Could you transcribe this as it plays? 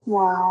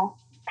Wow.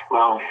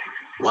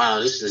 Wow,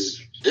 this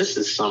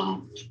is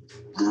some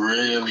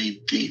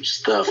really deep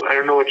stuff. I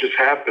don't know what just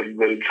happened,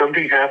 but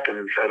something happened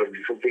inside of me.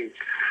 Something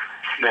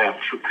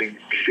snapped. Something.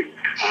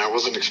 I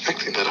wasn't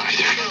expecting that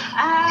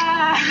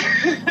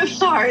either.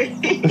 Sorry.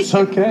 It's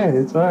okay.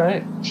 It's all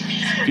right.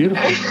 It's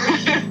beautiful.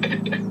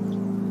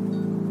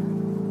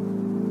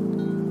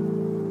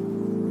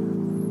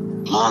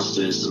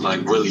 Monster is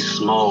like really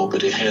small,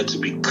 but it had to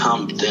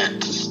become that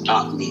to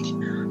stop me.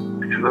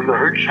 And then the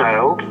hurt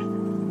child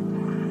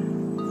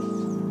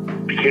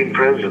became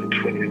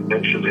present when you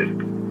mentioned it.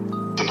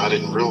 And I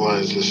didn't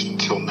realize this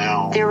until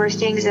now. There were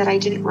things that I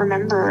didn't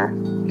remember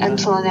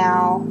until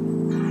now.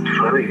 It's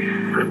funny. I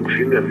haven't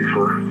seen that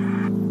before.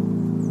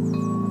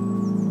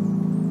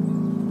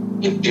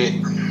 It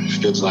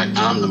feels like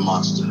I'm the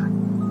monster.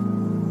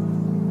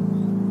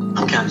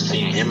 I'm kind of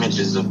seeing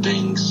images of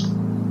things.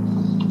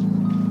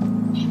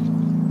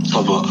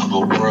 Of a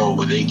world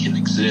where they can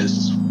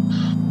exist.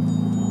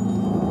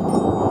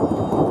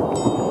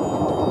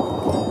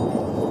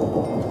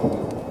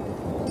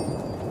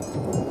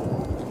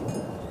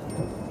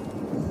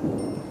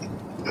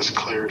 This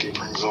clarity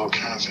brings all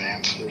kinds of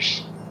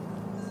answers.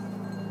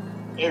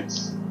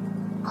 It's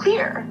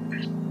clear.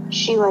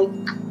 She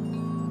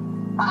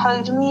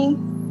hugged me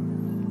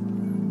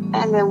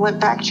and then went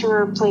back to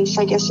her place,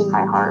 I guess, in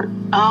my heart.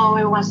 Oh,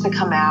 it wants to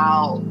come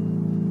out.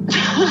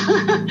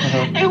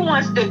 It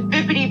wants to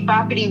bippity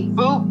boppity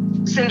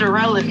boop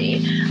Cinderella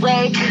me.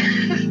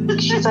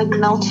 She's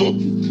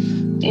melted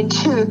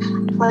into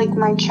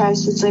my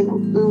chest. It's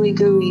ooey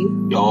gooey.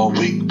 All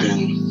week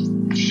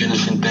been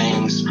finishing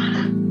things,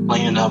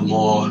 cleaning up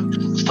more,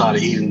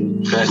 started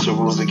eating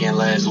vegetables again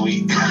last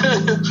week.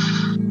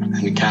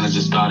 And it kind of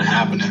just started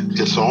happening.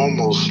 It's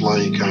almost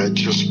like I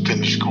just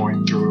finished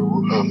going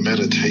through a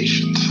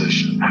meditation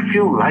session. I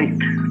feel light.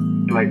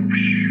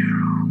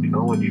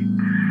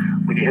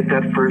 When you hit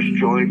that first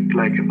joint,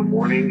 in the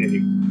morning,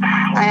 and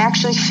I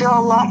actually feel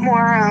a lot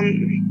more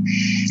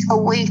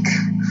awake.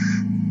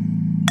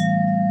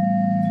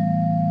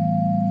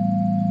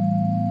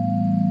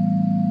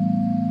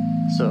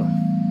 So,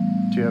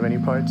 do you have any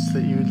parts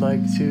that you would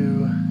like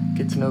to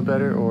get to know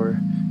better or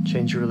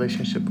change your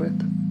relationship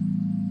with?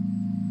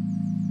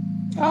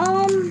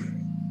 I'm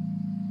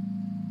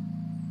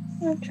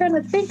trying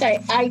to think.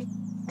 I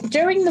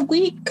during the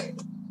week,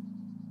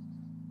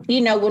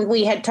 when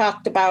we had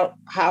talked about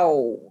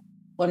how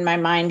when my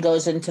mind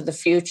goes into the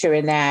future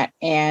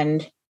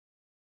and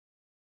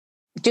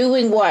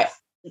doing what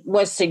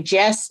was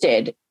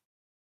suggested,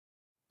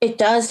 it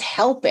does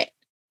help it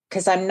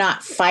because I'm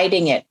not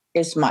fighting it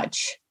as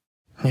much.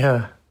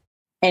 Yeah.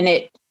 And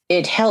it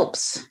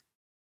helps.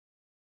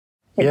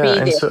 What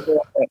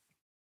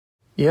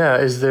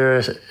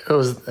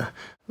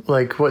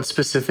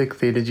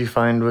specifically did you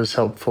find was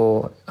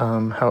helpful?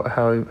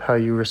 How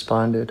you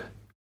responded?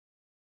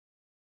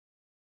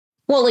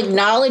 Well,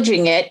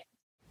 acknowledging it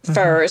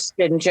first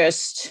and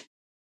just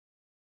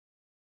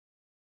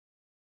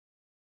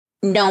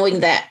knowing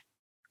that,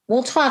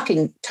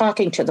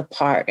 talking to the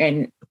part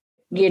and,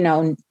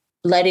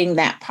 letting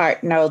that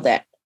part know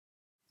that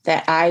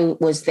I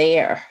was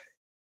there.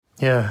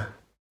 Yeah.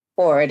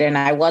 For it and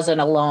I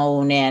wasn't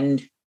alone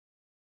and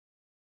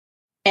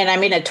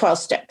I'm in a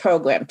 12-step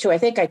program too. I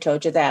think I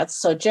told you that.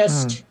 So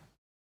just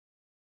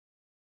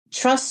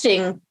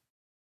trusting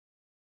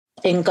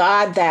in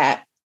God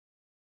that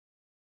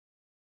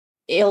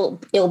it'll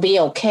be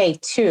okay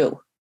too.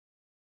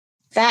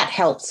 That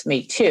helps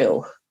me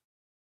too.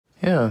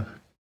 Yeah.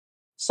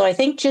 So I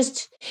think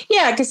because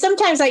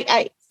sometimes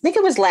I think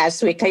it was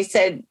last week I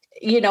said,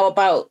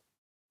 about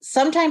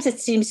sometimes it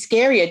seems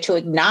scarier to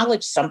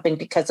acknowledge something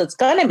because it's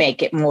going to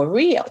make it more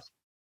real.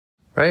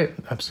 Right.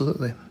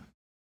 Absolutely.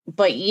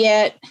 But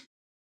yet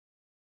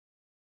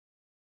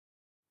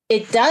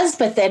it does,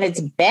 but then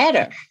it's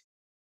better.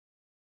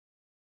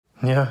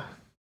 Yeah.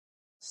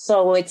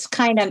 So it's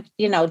kind of,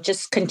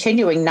 just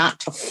continuing not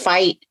to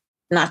fight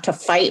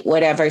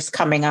whatever's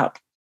coming up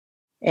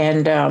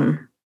and,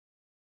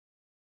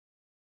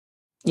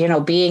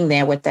 being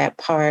there with that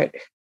part.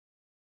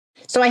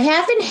 So I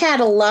haven't had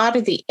a lot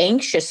of the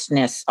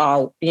anxiousness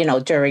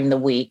during the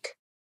week.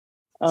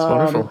 It's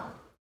wonderful.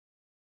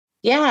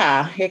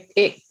 Yeah,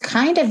 it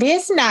kind of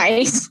is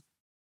nice.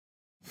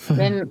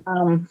 Then,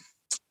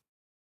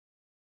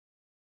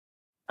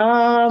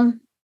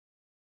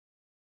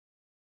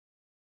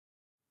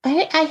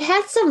 I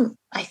had some,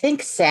 I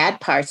think, sad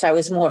parts. I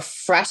was more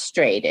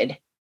frustrated.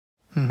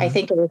 I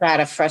think it was out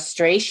of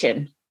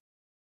frustration,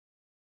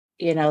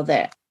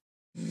 that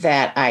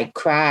I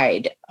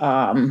cried.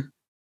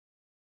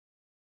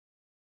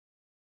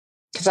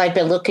 Because I've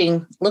been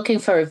looking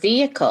for a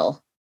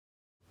vehicle.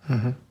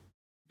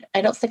 I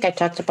don't think I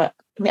talked about,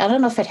 I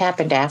don't know if it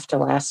happened after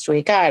last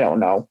week. I don't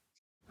know.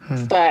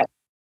 But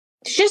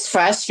it's just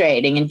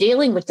frustrating and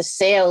dealing with the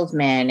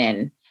salesman.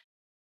 And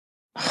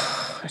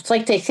it's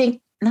like they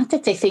think, not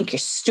that they think you're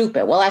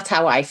stupid. Well, that's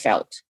how I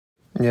felt.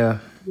 Yeah.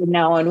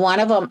 And one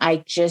of them,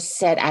 I just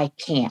said, I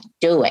can't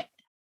do it.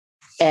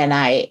 And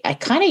I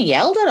kind of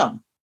yelled at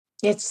him.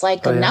 It's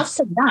like, enough's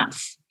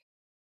enough.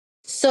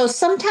 So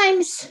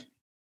sometimes,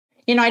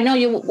 I know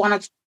you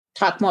want to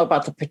talk more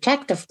about the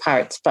protective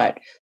parts, but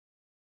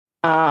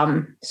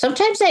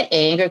sometimes that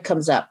anger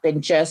comes up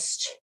and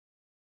just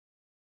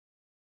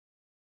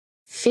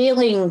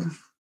feeling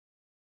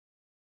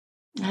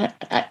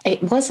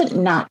it wasn't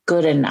not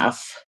good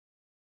enough.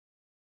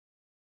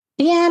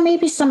 Yeah,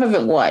 maybe some of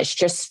it was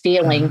just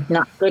feeling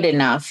not good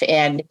enough.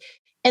 And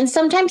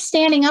sometimes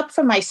standing up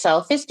for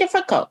myself is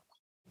difficult.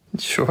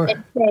 Sure.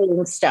 And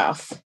saying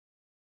stuff.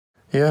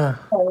 Yeah.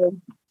 So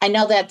I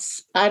know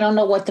I don't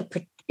know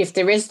if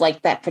there is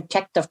like that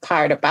protective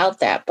part about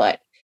that,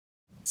 but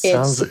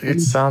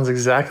it sounds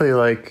exactly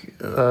like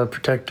a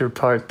protective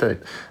part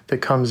that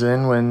comes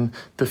in when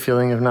the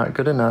feeling of not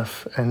good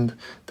enough. And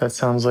that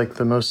sounds like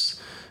the most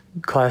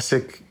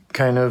classic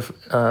kind of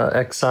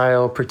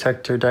exile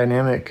protector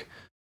dynamic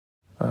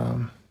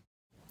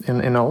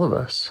in all of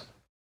us.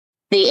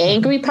 The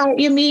angry part,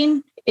 you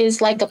mean,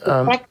 is like a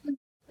protector?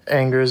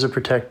 Anger is a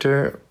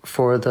protector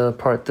for the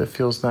part that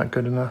feels not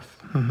good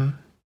enough. Mm-hmm.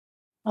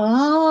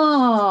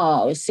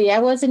 Oh, see, I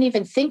wasn't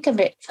even thinking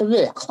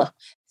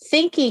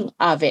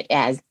of it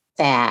as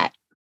that.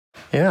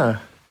 Yeah.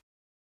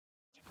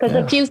 Because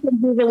a few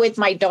things even with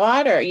my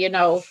daughter,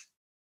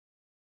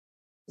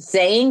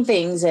 saying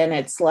things, and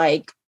it's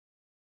like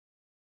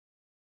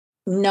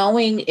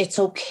knowing it's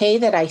okay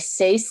that I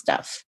say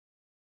stuff.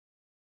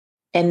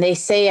 And they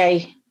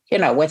say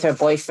with her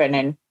boyfriend,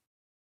 and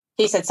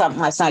he said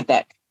something last night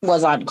that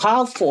was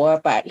uncalled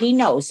for, but he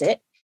knows it.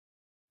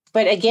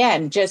 But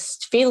again,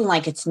 just feeling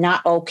like it's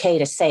not okay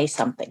to say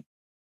something.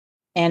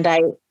 And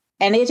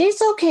it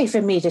is okay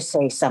for me to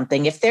say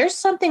something. If there's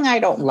something I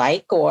don't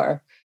like,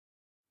 or,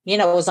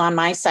 was on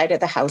my side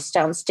of the house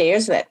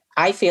downstairs that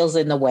I feel's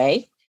in the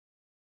way.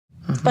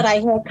 Mm-hmm. But I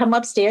had come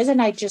upstairs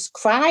and I just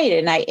cried,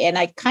 and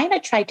I kind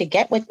of tried to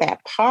get with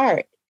that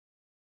part.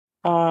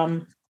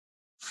 And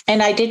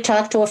I did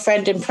talk to a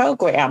friend in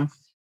program.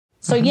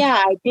 So mm-hmm.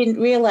 Yeah, I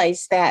didn't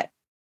realize that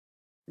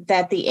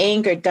the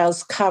anger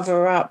does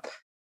cover up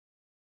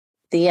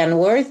the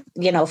unworth,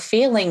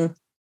 feeling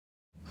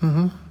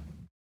mm-hmm.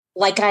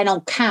 like I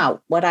don't count.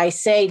 What I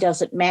say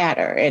doesn't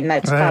matter. And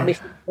that's probably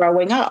from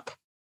growing up,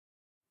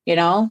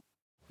 Yes,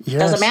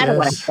 doesn't matter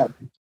what I say.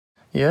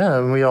 Yeah,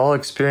 and we all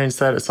experience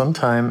that at some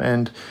time.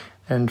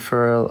 And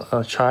for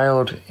a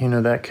child,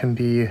 that can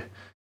be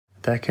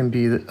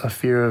a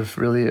fear of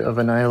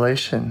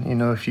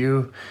annihilation. If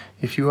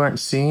you aren't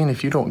seen,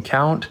 if you don't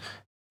count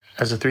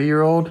as a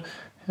 3-year-old,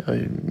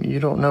 you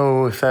don't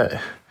know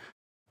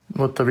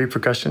what the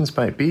repercussions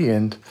might be.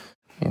 And,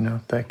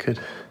 that could,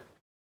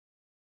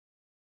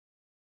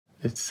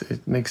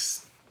 it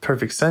makes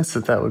perfect sense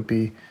that would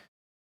be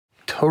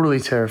totally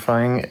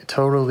terrifying,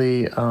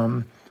 totally,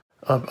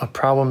 a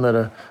problem that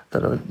a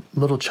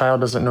little child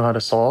doesn't know how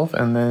to solve.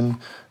 And then,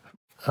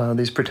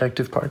 these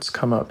protective parts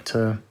come up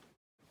to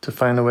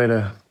find a way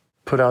to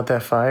put out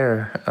that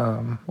fire,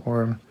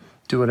 or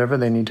do whatever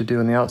they need to do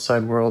in the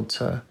outside world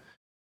to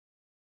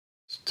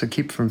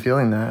keep from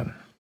feeling that.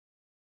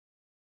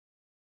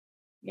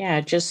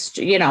 Yeah, just,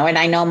 and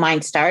I know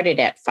mine started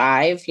at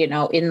 5, in the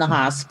mm-hmm.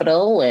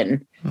 hospital,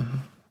 and, mm-hmm.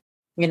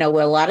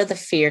 Where a lot of the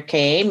fear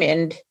came,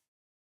 and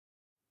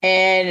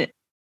I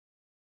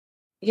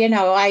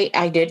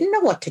didn't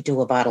know what to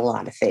do about a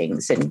lot of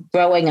things. And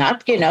growing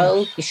up,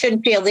 you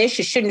shouldn't feel this,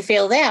 you shouldn't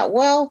feel that.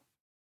 Well,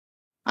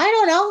 I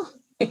don't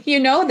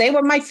know. They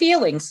were my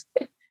feelings.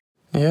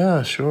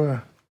 Yeah,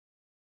 sure.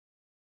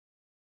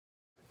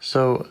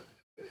 So,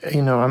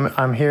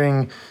 I'm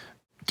hearing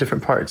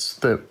different parts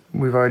that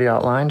we've already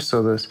outlined.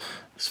 So this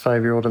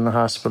 5-year-old in the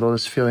hospital,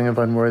 this feeling of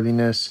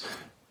unworthiness,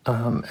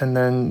 and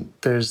then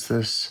there's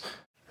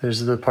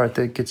the part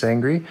that gets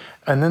angry,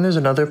 and then there's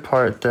another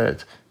part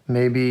that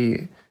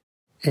maybe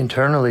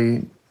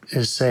internally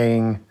is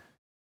saying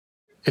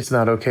it's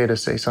not okay to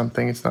say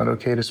something, it's not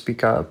okay to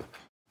speak up.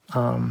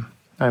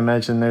 I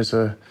imagine there's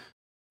a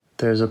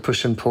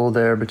push and pull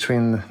there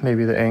between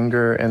maybe the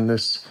anger and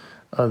this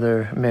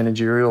other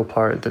managerial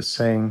part that's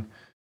saying,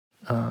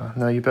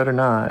 no, you better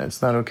not.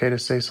 It's not okay to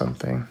say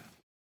something.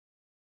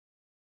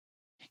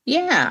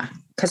 Yeah,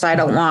 because I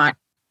don't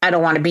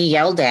want to be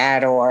yelled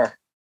at or.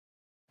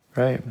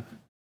 Right.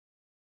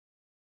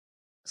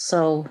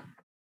 So,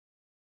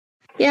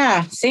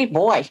 yeah. See,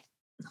 boy.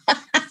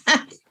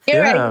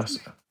 Yeah.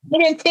 I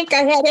didn't think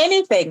I had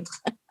anything.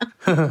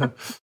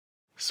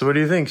 So, what do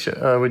you think?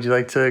 Would you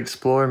like to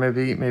explore?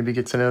 Maybe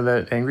get to know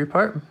that angry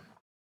part.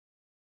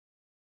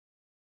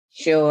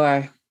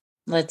 Sure.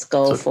 Let's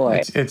go for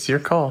it. It's your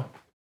call.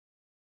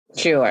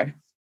 Sure.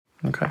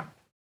 Okay.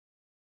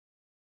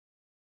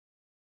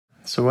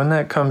 So when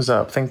that comes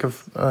up, think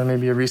of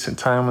maybe a recent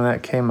time when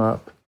that came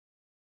up.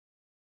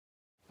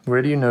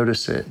 Where do you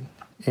notice it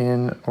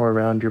in or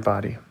around your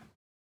body?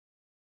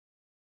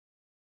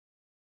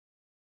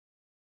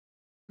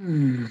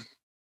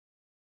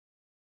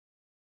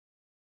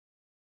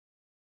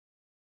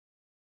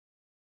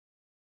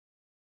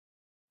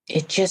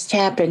 It just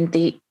happened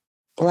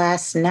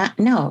last night.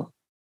 No.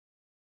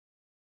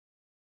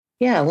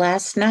 Yeah,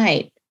 last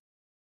night.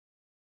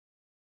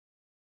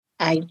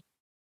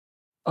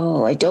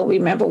 I don't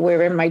remember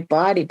where in my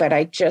body, but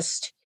I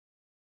just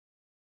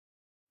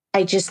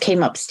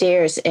came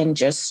upstairs and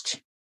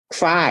just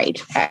cried.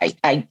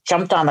 I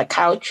jumped on the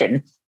couch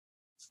and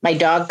my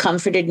dog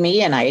comforted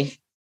me, and I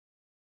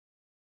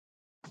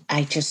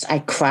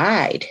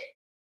cried.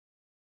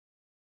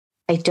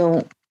 I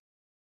don't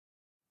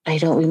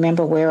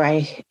remember where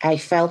I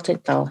felt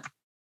it though.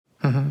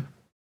 Mm-hmm.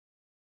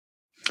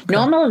 Okay.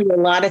 Normally, a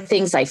lot of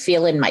things I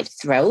feel in my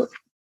throat.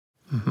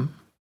 Mm-hmm.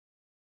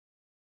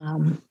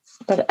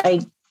 But I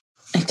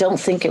don't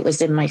think it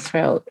was in my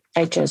throat.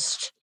 I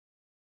just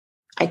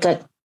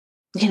got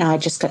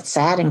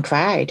sad and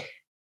cried.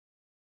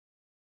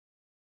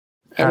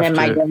 And then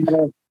my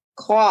daughter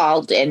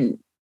called and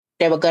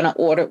they were going to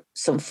order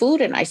some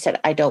food. And I said,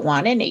 I don't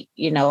want any,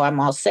 I'm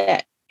all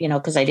set,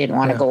 because I didn't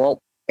want to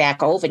go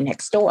back over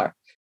next door.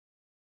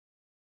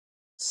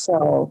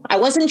 So I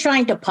wasn't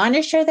trying to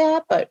punish her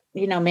but,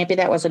 maybe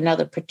that was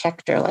another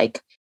protector.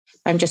 Like,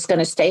 I'm just going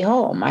to stay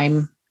home.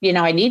 I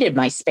needed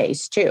my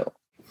space too.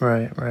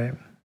 Right.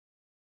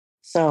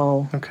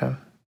 So. Okay.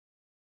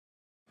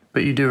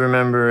 But you do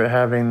remember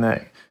having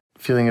that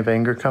feeling of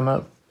anger come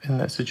up in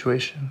that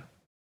situation?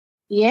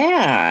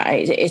 Yeah.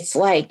 It's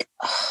like,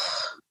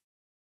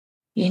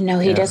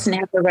 he doesn't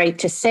have the right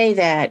to say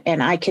that.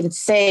 And I can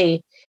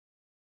say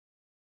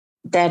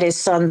that his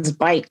son's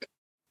bike,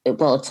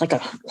 well, it's like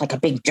a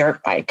big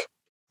dirt bike.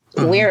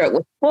 Mm-hmm. Where it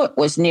was put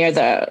was near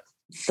the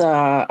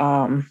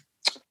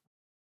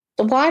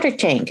water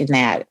tank in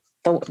that,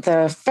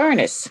 the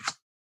furnace.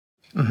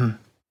 Mm-hmm.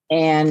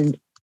 And,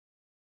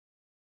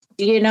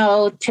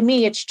 to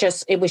me,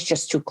 it was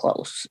just too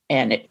close.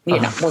 And, we're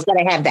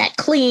going to have that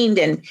cleaned.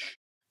 And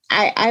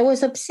I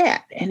was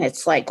upset. And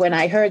it's like, when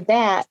I heard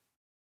that,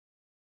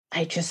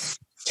 I just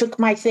took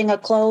my thing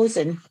of clothes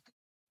and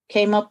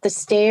came up the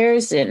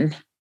stairs and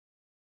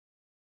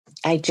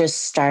I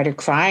just started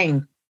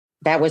crying.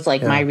 That was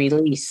like my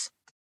release.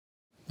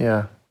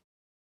 Yeah.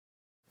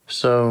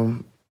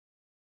 So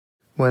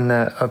when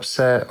that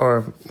upset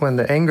or when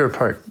the anger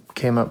part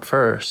came up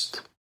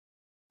first,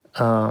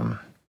 do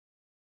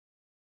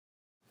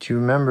you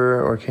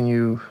remember, or can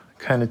you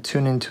kind of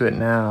tune into it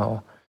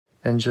now?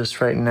 And just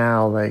right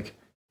now, like,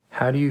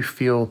 how do you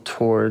feel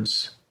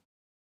towards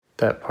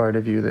that part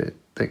of you that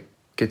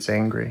gets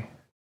angry?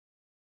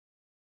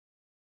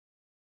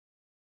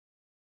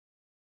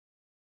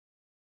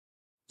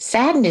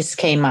 Sadness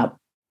came up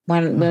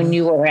when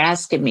you were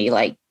asking me,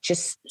 like,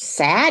 just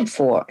sad.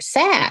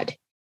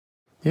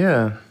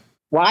 Yeah.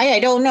 Why? I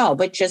don't know,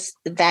 but just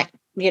that,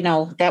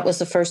 that was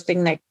the first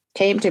thing that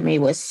came to me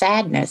was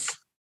sadness.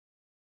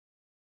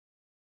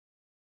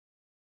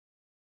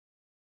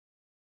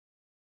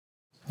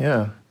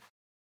 Yeah.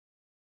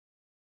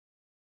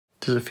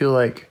 Does it feel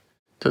like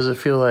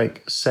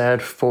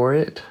sad for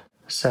it?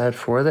 Sad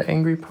for the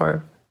angry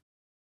part?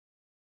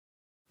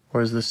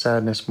 Or is the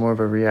sadness more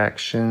of a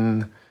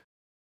reaction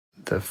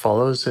that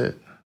follows it?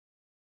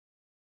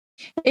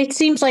 It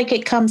seems like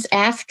it comes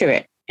after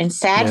it. And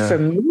sad for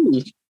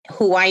me,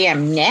 who I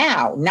am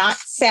now, not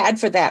sad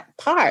for that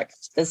part.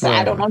 Because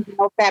I don't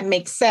know if that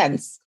makes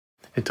sense.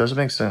 It does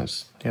make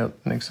sense.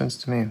 Yep, makes sense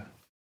to me.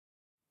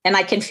 And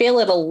I can feel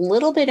it a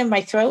little bit in my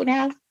throat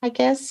now, I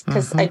guess,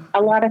 because a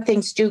lot of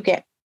things do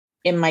get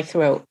in my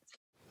throat.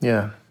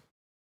 Yeah.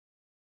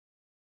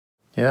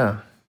 Yeah.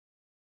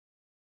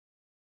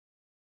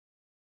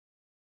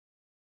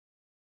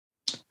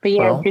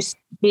 But just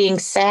being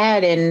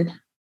sad, and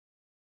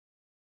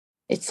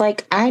it's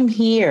like, I'm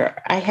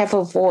here. I have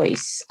a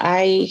voice.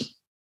 It's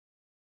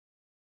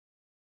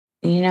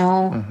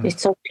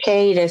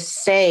okay to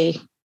say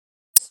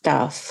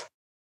stuff.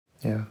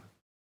 Yeah.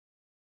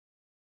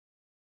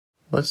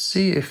 Let's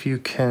see if you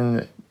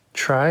can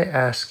try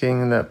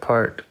asking that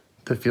part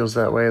that feels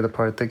that way, the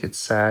part that gets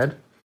sad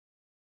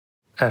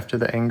after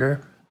the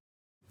anger.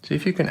 See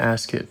if you can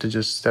ask it to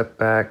just step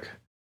back,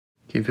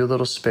 give you a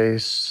little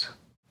space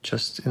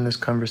just in this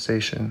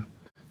conversation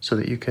so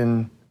that you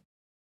can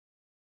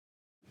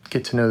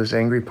get to know this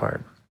angry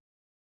part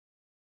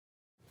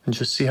and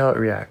just see how it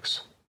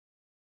reacts.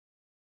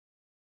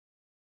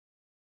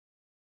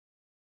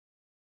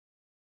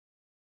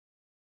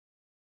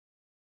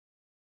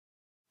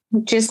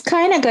 Just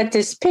kind of got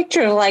this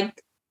picture,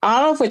 like, I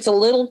don't know if it's a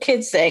little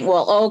kid saying,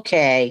 well,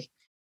 okay.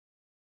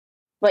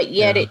 But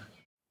yet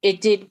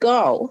it did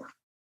go.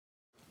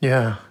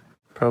 Yeah,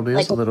 probably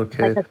is a little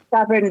kid. Like a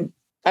stubborn,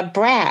 a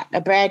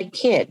bratty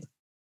kid.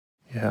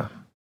 Yeah.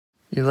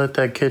 You let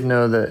that kid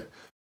know that,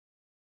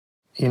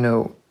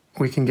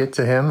 we can get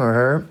to him or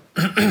her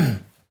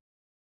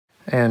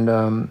and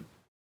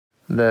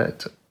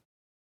that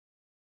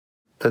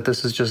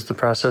this is just the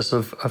process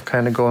of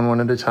kind of going one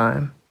at a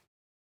time.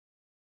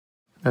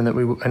 And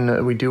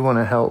that we do want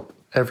to help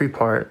every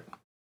part.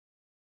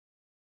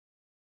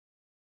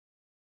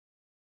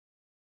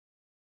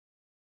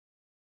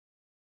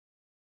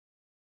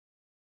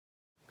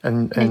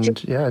 And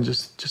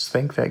just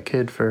thank that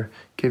kid for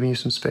giving you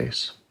some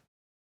space.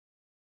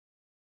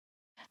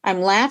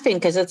 I'm laughing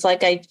because it's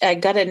like I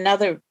got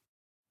another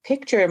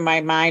picture in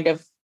my mind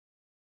of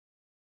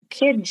a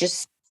kid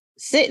just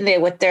sitting there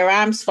with their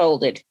arms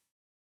folded.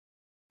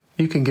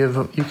 You can give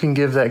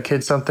that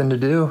kid something to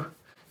do.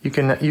 You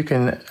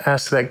can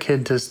ask that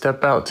kid to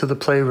step out to the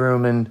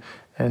playroom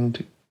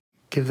and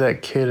give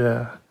that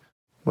kid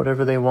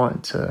whatever they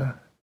want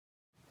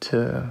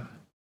to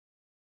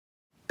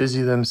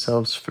busy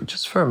themselves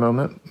for a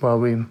moment while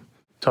we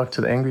talk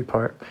to the angry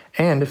part.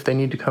 And if they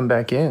need to come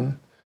back in,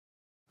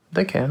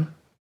 they can.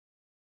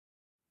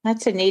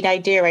 That's a neat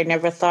idea. I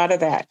never thought of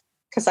that.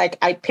 Because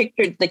I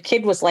pictured the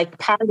kid was like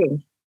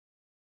pouting.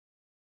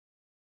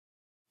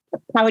 A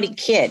pouty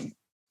kid.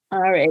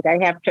 All right,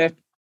 I have to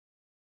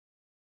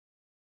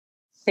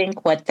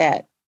think what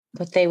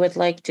they would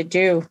like to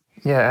do.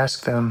 Yeah,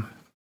 ask them.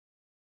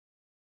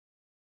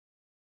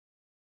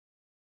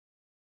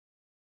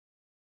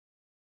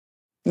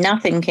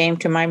 Nothing came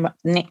to my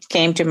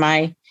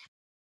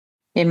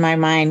in my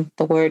mind,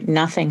 the word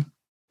nothing.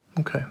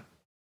 Okay.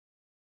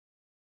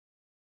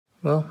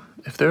 Well,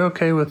 if they're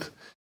okay with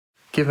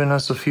giving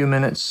us a few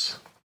minutes,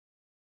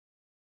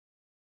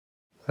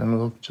 then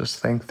we'll just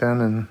thank them,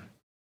 and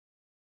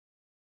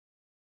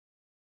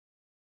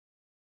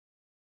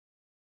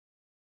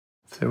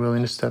if they're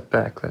willing to step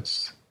back,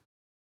 that's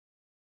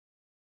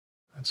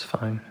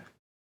fine.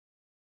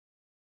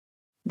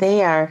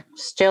 They are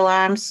still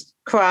arms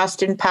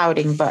crossed and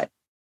pouting, but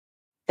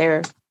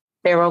they're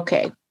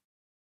okay.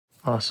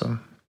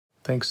 Awesome.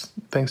 Thanks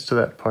to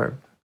that part.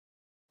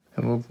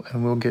 And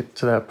we'll get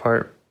to that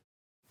part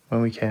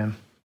when we can.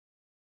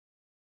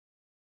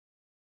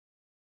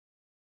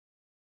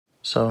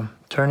 So,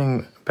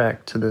 turning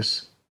back to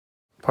this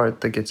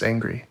part that gets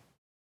angry.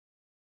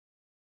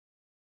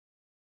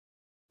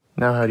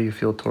 Now how do you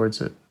feel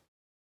towards it?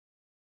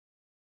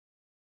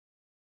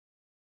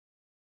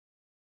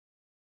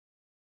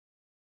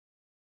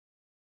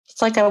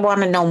 It's like I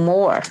want to know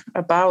more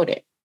about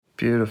it.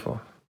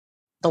 Beautiful.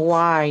 The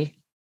why.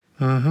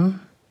 Mm-hmm.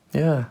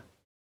 Yeah.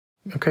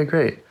 Okay,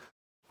 great.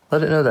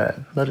 Let it know that.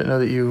 Let it know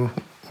that you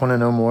want to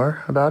know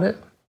more about it.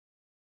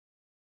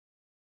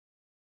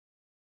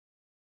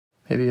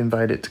 Maybe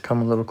invite it to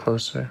come a little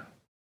closer.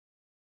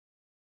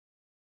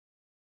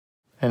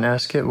 And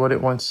ask it what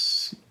it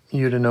wants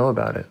you to know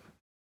about it.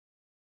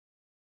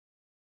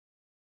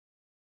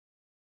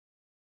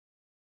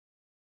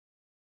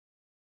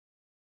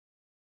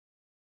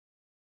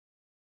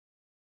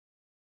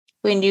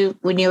 When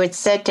you had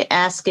said to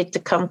ask it to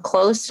come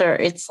closer,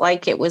 it's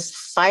like it was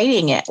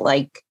fighting it.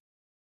 Like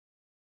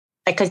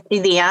I could see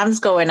the arms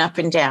going up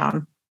and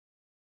down.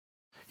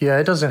 Yeah,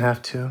 it doesn't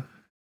have to.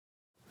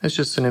 It's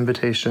just an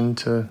invitation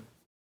to.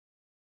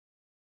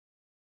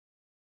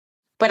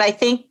 But I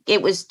think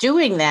it was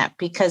doing that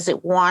because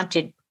it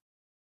wanted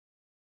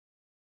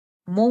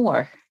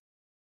more.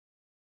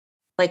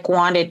 Like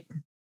wanted,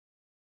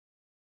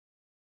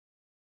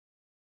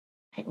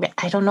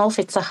 I don't know if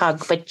it's a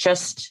hug, but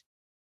just.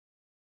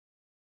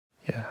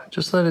 Yeah,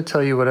 just let it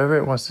tell you whatever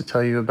it wants to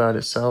tell you about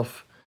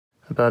itself,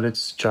 about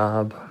its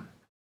job.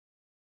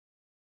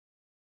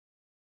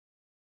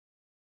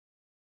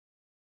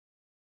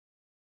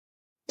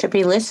 To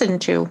be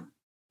listened to.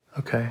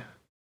 Okay.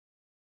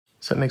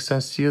 Does that make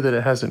sense to you that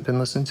it hasn't been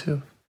listened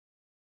to?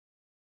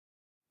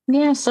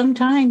 Yeah,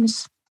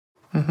 sometimes.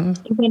 Mm-hmm.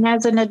 Even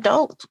as an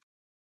adult.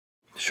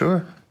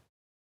 Sure.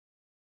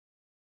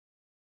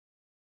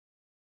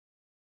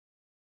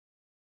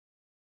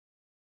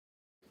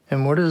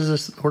 And what is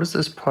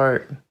this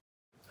part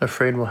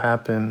afraid will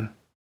happen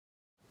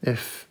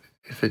if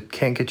it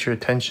can't get your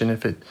attention,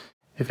 if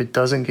it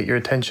doesn't get your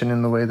attention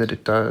in the way that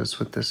it does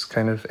with this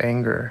kind of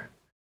anger?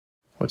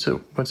 What's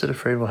it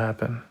afraid will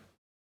happen?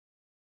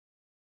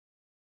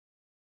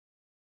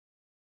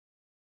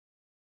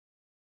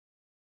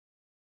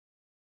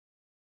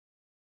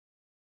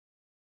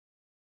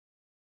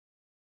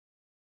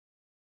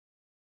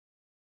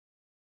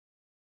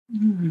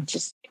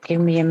 Just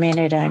give me a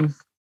minute.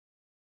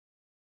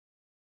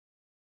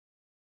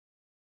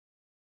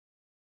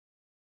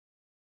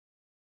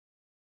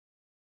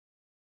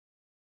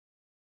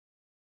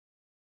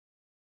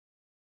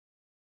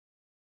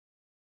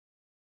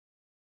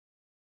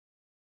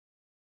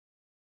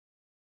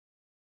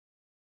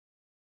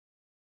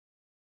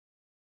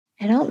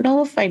 I don't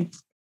know if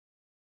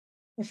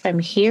I'm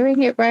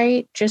hearing it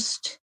right.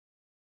 Just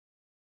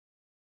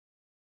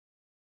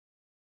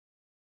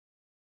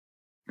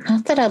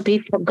not that I'll be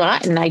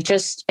forgotten. I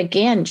just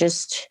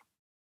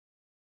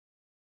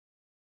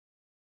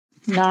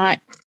not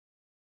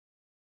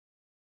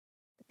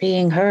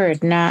being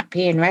heard, not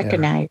being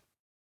recognized.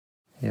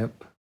 Yeah.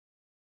 Yep.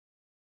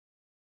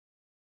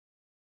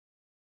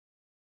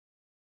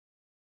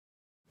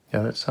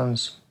 Yeah, that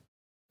sounds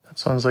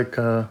like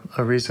a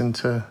reason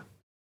to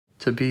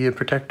be a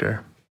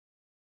protector.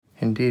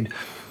 Indeed.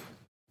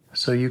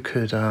 So you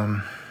could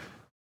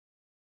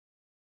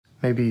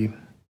maybe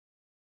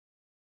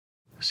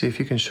see if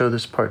you can show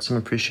this part some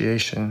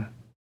appreciation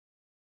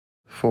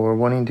for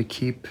wanting to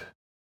keep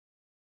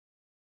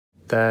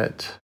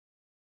that,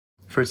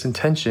 for its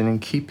intention in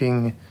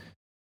keeping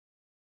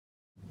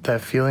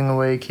that feeling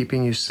away,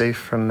 keeping you safe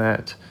from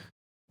that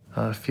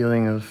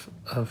feeling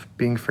of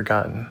being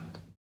forgotten.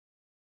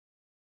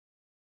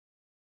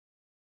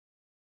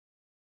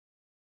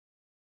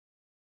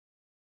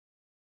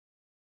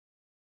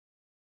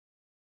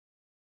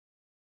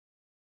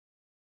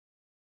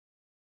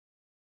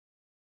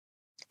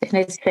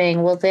 then it's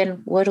saying, well,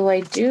 then what do I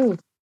do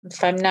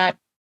if I'm not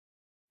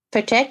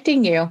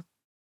protecting you?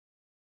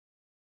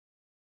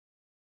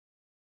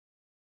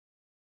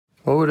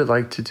 What would it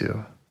like to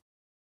do?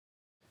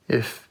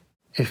 If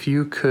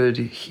you could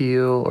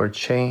heal or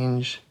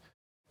change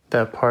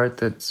that part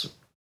that's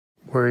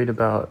worried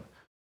about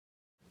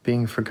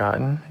being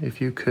forgotten, if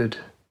you could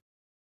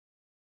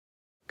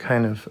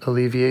kind of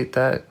alleviate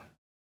that,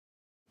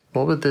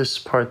 what would this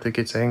part that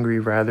gets angry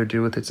rather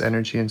do with its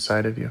energy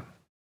inside of you?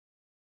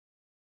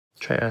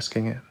 Try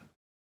asking it.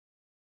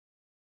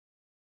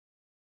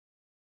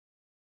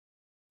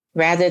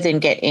 Rather than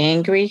get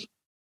angry,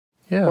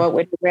 Yeah. what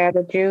would you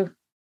rather do?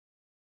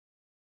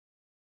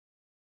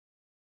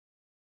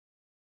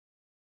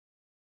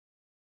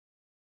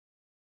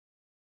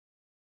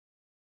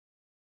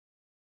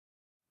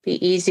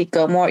 Be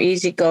more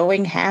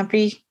easygoing,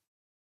 happy,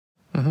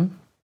 Mm-hmm.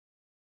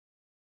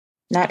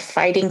 not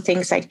fighting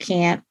things I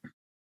can't.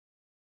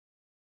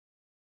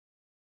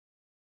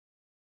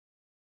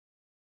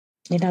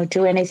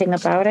 Do anything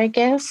about, I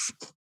guess.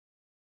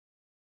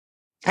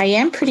 I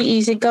am pretty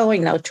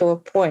easygoing, though, to a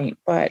point,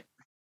 but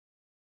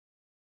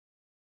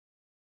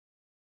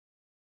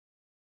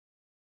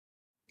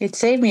it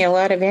saved me a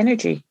lot of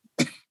energy.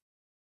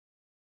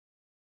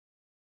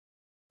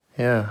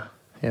 Yeah.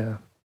 Yeah.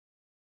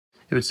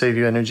 It would save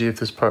you energy if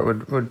this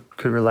part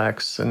could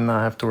relax and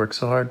not have to work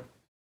so hard.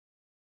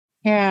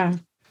 Yeah.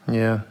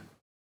 Yeah.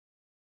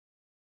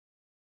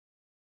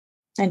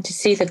 And to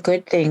see the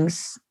good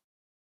things.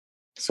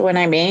 So when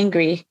I'm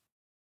angry,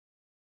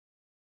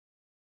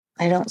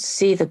 I don't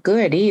see the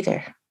good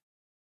either.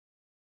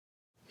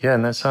 Yeah,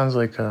 and that sounds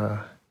like I'm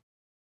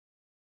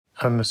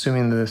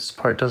assuming this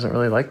part doesn't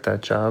really like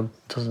that job,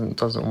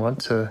 doesn't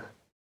want to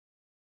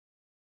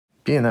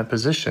be in that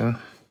position.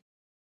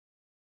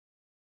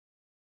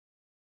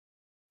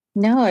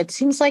 No, it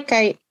seems like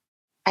I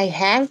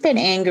have been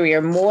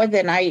angrier more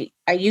than I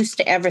used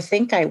to ever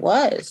think I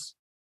was.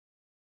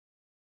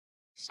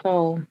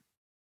 So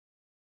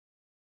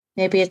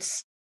maybe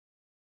it's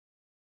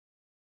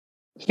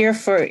here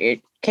for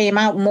it came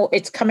out more,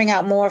 it's coming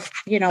out more,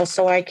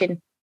 so I can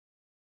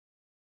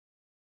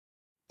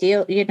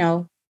deal,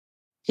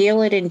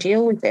 heal it and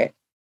deal with it.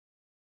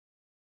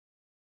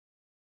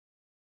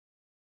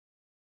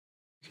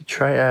 You could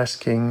try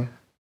asking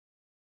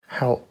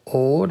how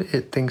old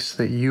it thinks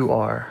that you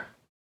are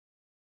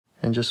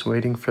and just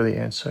waiting for the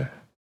answer.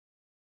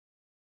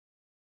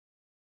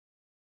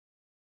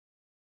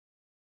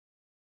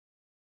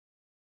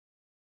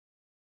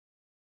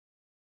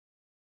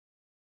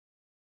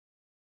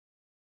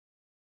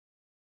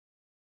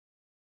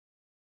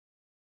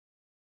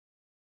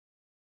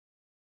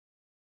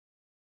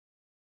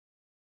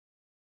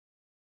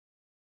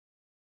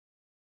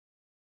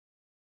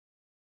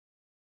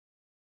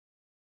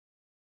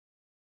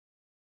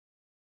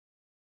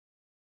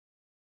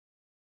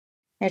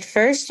 At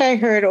first I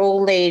heard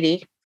old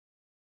lady,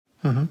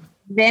 Mm-hmm.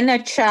 then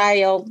a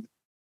child.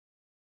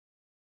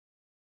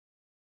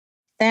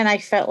 Then I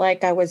felt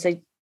like I was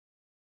a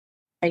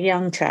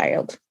young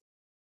child.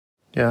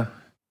 Yeah.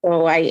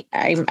 So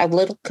I'm a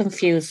little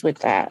confused with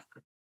that.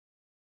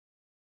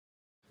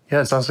 Yeah,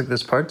 it sounds like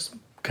this part's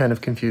kind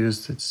of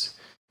confused. It's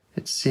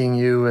seeing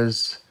you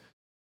as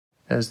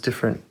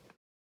different.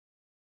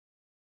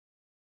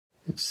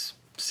 It's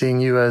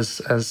seeing you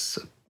as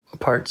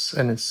parts,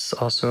 and it's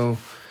also,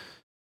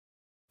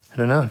 I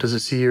don't know, does it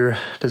see your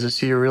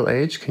real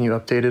age? Can you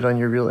update it on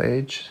your real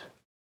age?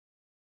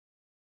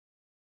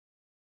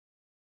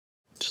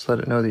 Just let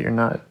it know that you're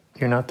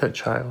not that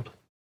child.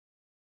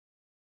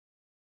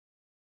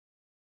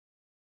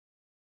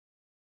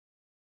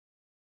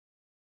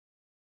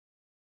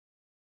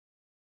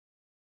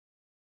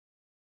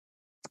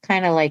 It's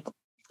kind of like,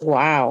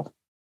 wow,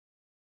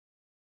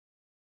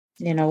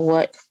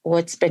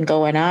 what's been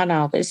going on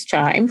all this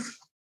time?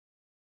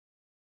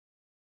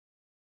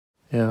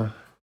 Yeah.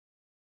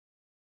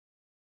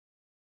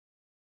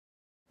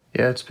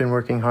 Yeah, it's been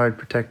working hard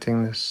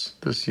protecting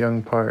this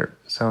young part,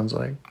 sounds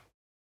like.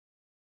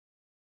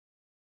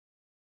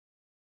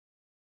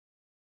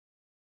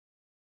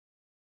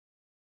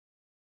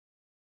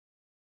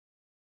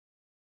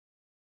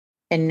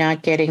 And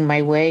not getting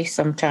my way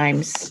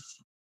sometimes.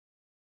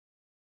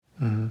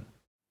 Mm-hmm.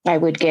 I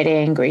would get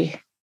angry.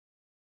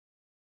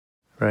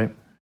 Right.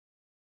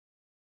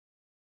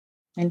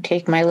 And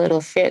take my little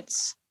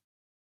fits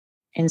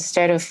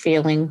instead of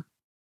feeling,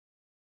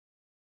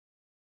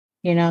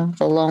 the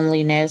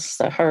loneliness,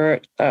 the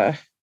hurt, the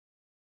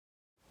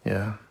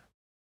Yeah.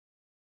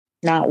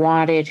 not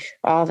wanted,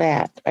 all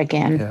that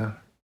again. Yeah.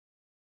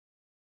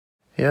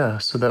 Yeah,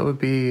 so that would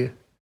be,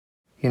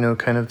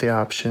 kind of the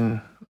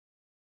option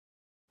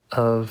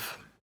of,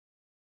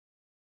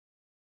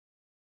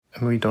 I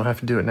mean, we don't have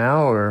to do it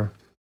now, or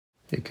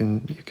you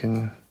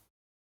can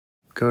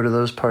go to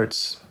those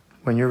parts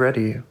when you're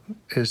ready,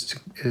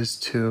 is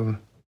to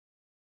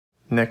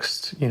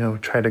next,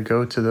 try to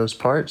go to those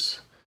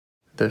parts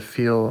that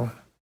feel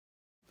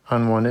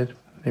unwanted,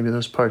 maybe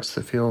those parts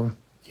that feel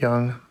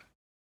young,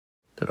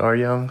 that are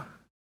young,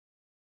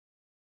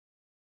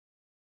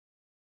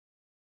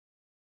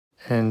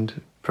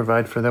 and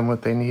provide for them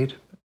what they need.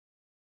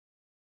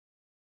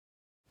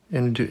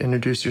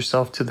 Introduce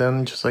yourself to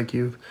them just like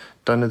you've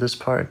done with this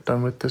part.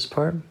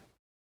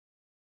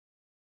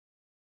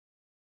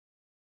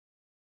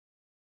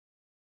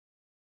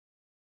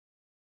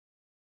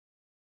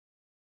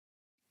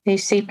 They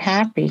seem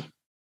happy.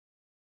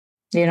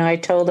 I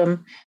told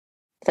them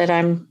that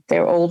I'm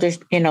their older,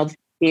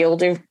 the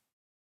older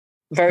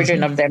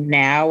version of them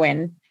now,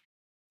 and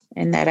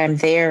that I'm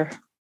there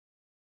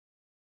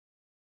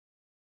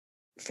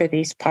for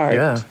these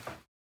parts.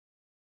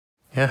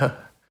 Yeah.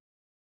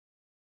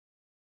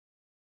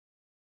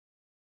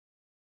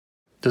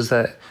 Does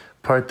that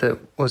part that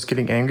was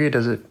getting angry,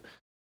 does it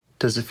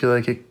feel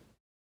like it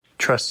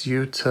trusts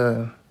you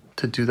to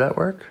do that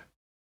work?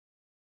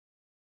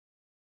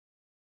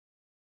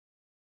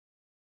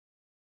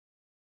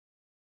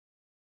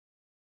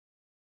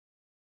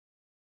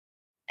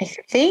 I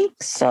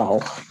think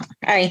so.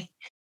 I'm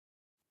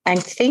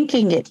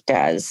thinking it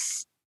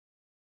does.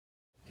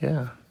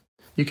 Yeah.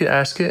 You could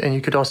ask it, and you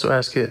could also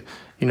ask it,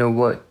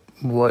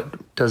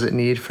 what does it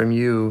need from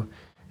you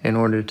in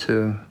order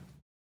to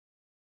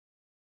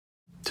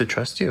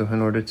trust you,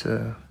 in order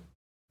to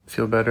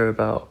feel better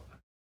about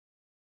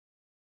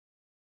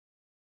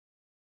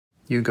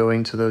you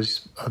going to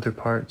those other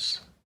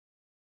parts.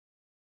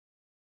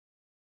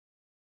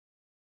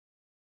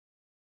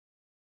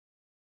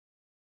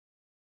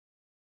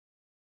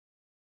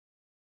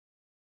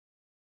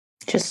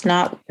 Just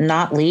not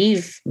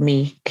leave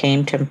me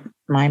came to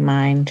my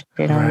mind,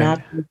 Right.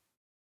 not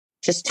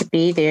just to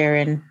be there.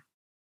 And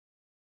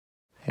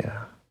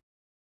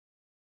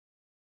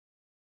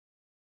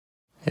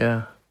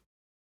yeah.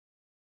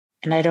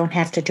 And I don't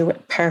have to do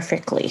it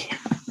perfectly.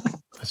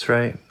 That's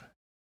right.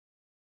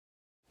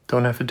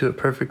 Don't have to do it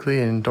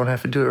perfectly, and don't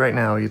have to do it right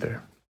now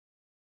either.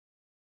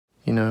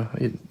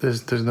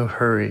 There's no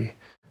hurry.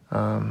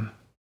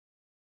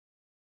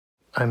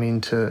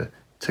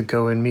 To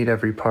go and meet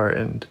every part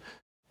and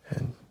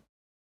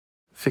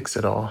fix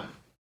it all.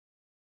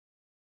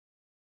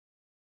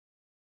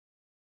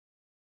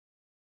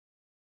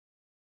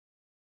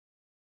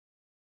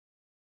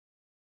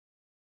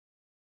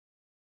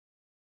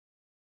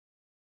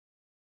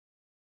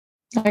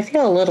 I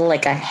feel a little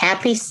like a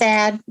happy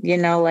sad,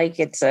 like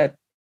it's an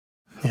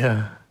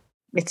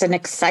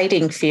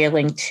exciting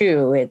feeling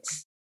too.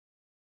 It's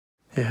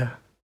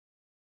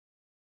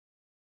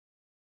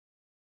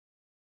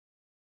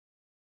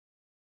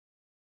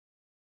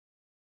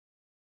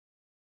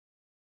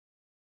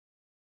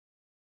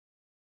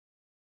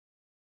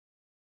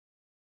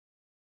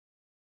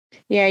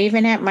Yeah,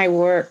 even at my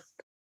work,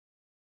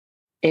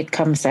 it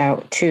comes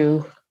out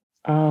too.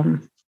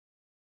 The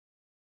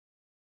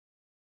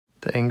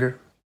anger?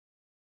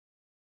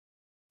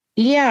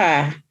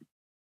 Yeah.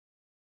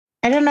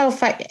 I don't know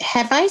if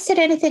I said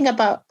anything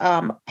about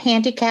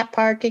handicap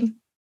parking?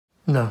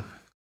 No.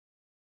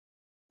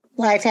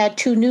 Well, I've had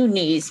 2 new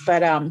knees,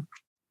 but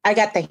I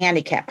got the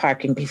handicap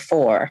parking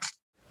before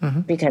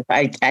because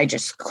I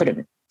just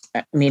couldn't.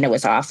 It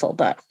was awful,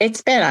 but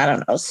it's been, I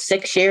don't know,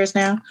 6 years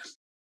now.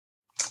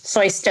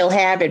 So I still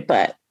have it,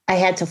 but I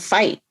had to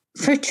fight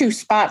for 2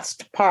 spots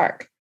to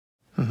park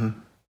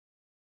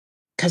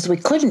because we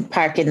couldn't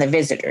park in the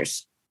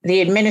visitors.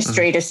 The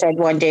administrator said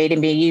one day to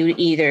me, you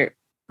either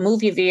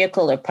move your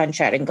vehicle or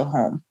punch out and go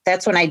home.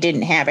 That's when I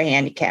didn't have a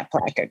handicap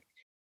placard.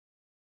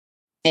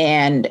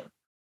 And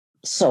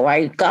so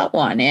I got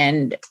one,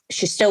 and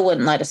she still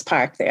wouldn't let us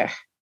park there.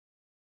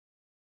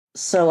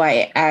 So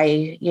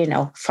I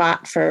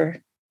fought for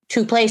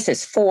 2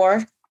 places,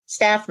 4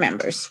 staff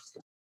members.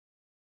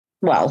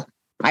 Well,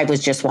 I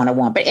was just one of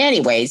one. But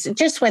anyways, it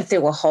just went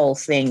through a whole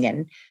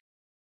thing.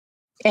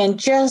 And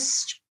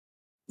just,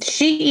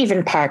 she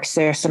even parks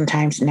there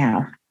sometimes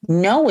now,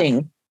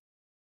 knowing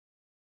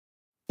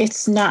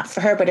it's not for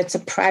her, but it's a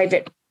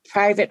private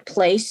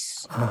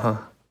place. Right.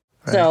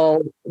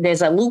 So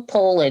there's a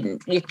loophole,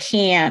 and you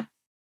can't,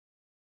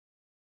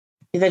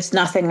 there's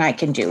nothing I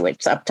can do.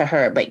 It's up to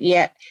her. But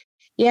yet,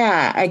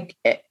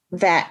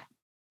 that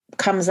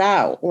comes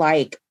out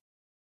like,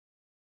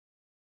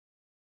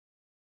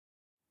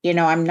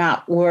 I'm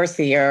not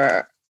worthy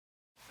or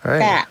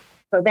that.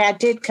 So that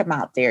did come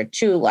out there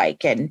too,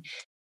 and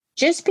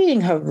just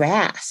being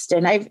harassed.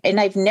 And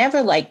I've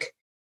never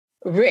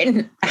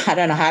written, I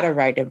don't know how to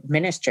write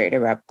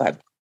administrator up, but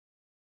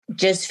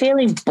just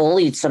feeling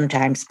bullied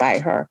sometimes by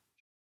her.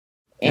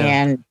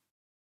 Yeah.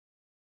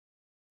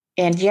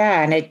 And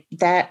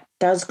that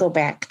does go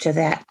back to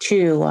that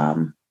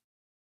too.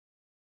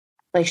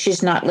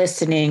 She's not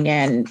listening,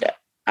 and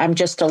I'm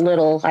just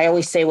I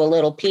always say we're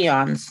little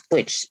peons,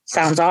 which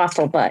sounds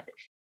awful,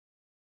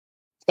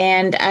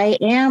 and I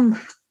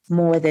am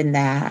more than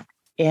that.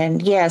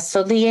 And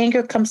so the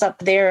anger comes up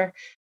there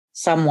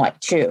somewhat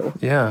too.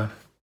 Yeah.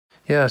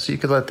 So you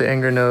could let the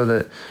anger know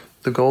that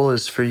the goal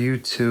is for you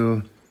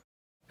to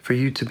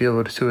be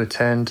able to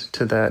attend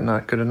to that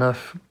not good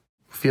enough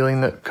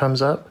feeling that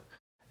comes up,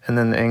 and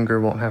then the anger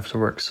won't have to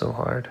work so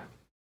hard.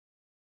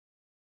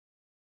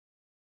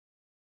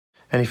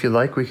 And if you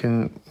like, we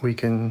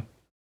can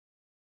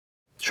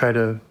try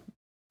to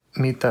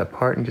meet that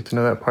part and get to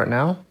know that part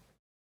now?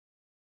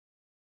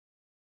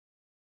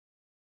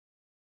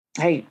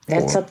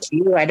 That's up to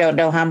you. I don't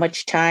know how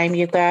much time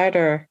you got,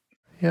 or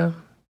yeah,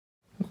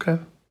 okay.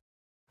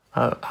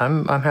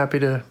 I'm happy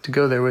to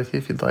go there with you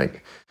if you'd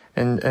like,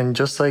 and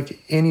just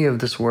like any of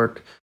this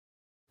work,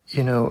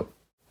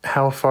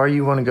 how far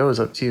you want to go is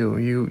up to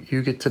you.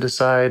 You get to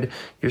decide.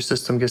 Your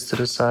system gets to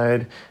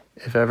decide.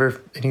 If ever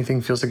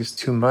anything feels like it's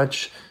too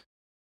much,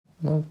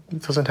 well,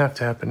 it doesn't have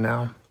to happen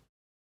now.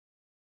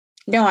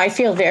 No, I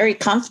feel very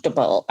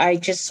comfortable. I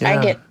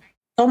get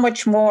so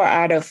much more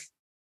out of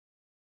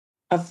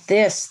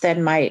this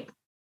than I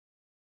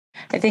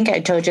think I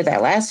told you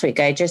that last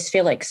week. I just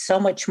feel like so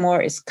much more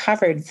is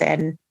covered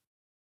than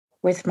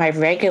with my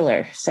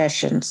regular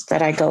sessions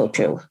that I go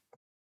to.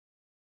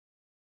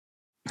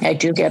 I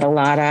do get a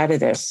lot out of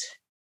this.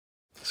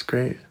 That's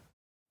great.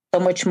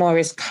 So much more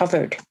is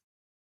covered.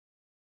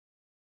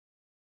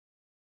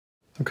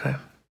 Okay.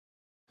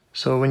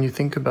 So when you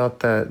think about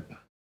that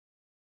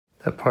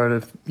part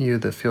of you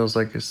that feels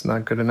like it's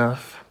not good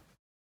enough,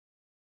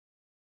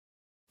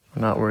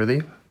 not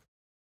worthy,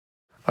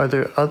 are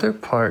there other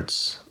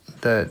parts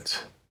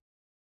that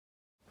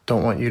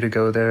don't want you to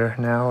go there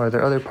now? Are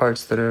there other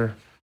parts that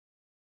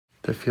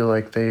feel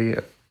like they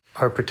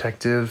are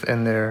protective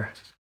and they're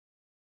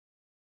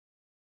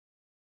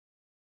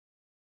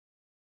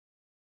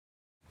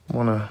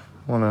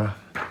wanna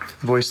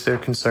voice their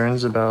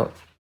concerns about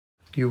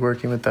you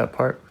working with that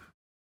part?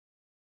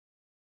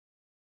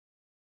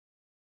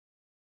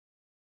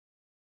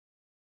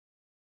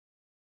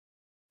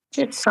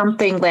 It's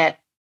something that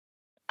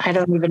I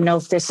don't even know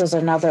if this is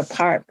another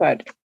part,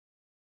 but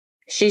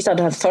she's an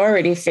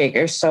authority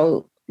figure,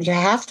 so you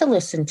have to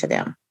listen to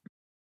them.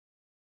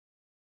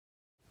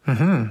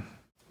 Mm-hmm.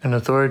 An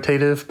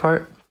authoritative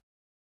part?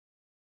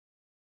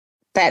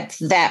 That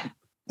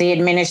the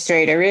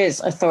administrator is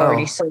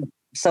authority,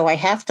 so I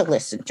have to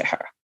listen to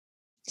her.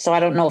 So I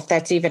don't know if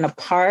that's even a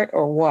part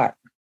or what.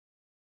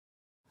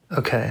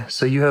 Okay,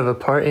 so you have a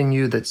part in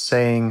you that's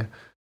saying,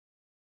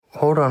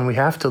 hold on, we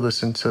have to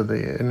listen to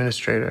the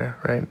administrator,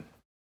 right?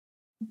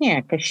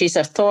 Yeah, because she's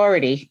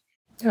authority,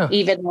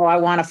 even though I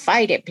want to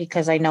fight it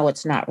because I know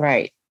it's not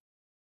right.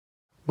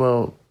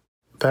 Well,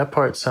 that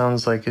part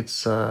sounds like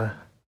it's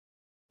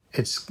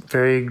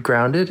very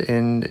grounded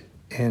in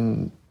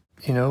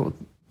the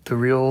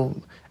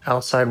real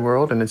outside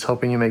world, and it's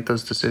helping you make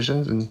those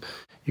decisions, and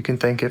you can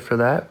thank it for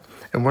that.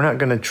 And we're not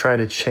going to try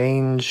to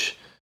change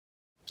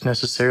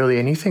necessarily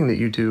anything that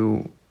you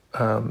do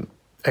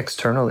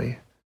externally.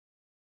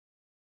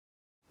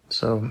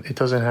 So it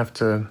doesn't have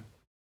to,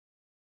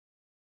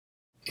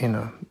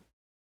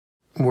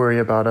 worry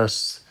about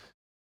us,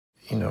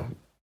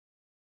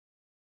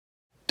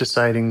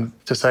 deciding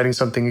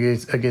something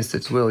against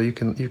its will. You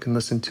can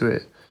listen to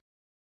it.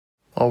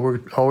 All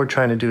we're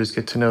trying to do is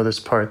get to know this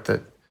part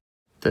that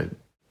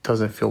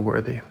doesn't feel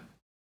worthy.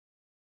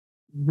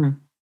 Mm-hmm.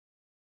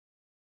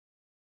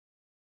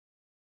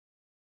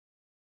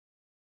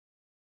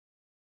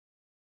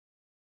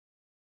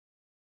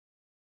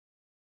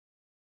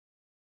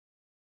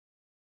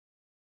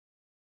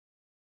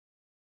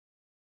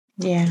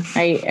 Yeah,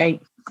 I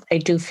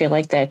do feel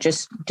like that.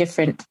 Just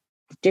different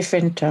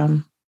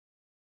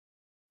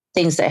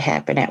things that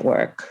happen at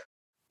work,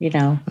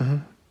 Mm-hmm.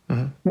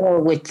 Mm-hmm.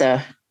 more with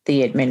the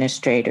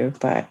administrator,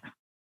 but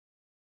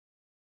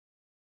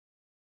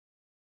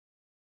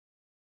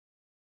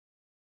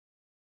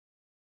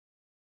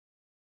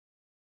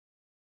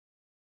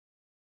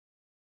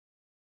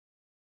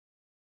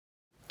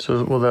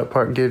So will that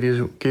part give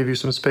you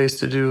some space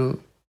to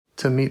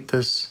meet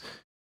this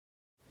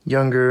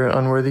younger,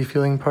 unworthy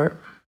feeling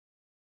part?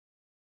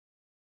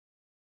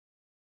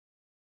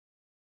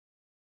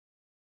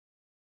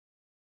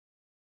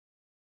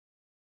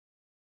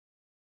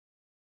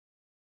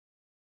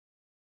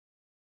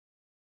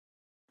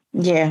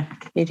 yeah,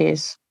 it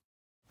is.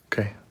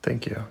 Okay,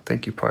 thank you.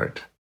 Thank you,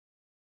 part.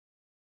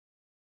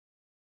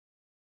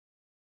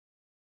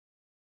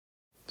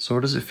 So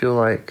what does it feel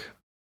like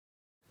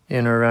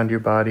in or around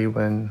your body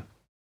when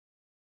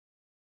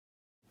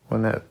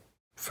that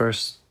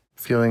first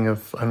feeling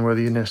of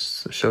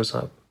unworthiness shows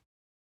up?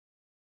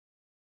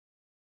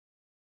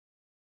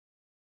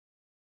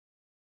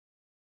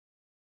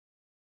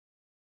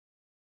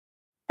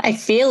 I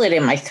feel it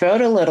in my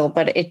throat a little,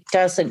 but it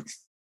doesn't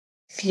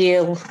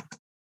feel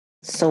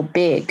so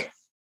big.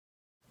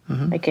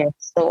 Mm-hmm. I guess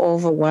so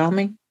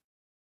overwhelming.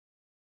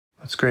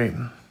 That's great.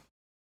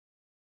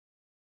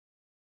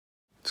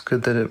 It's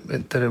good that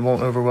it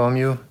won't overwhelm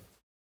you.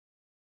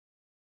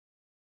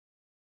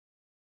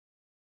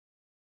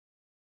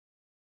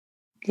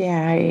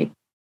 Yeah,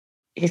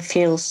 it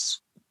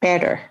feels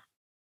better.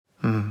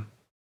 Mm.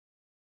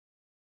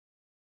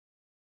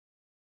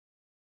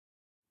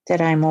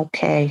 That I'm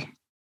okay.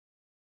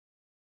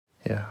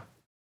 Yeah.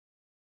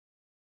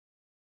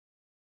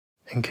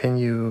 And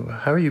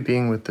how are you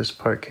being with this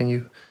part? Can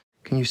you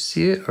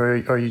see it,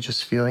 or are you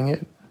just feeling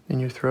it in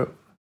your throat?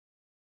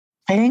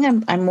 I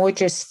think I'm more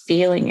just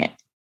feeling it.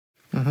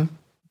 Mm-hmm.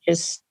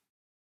 Just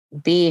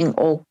being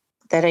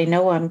that I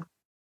know I'm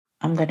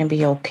I'm going to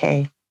be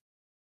okay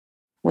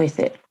with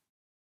it.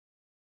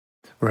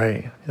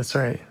 Right. That's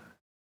right.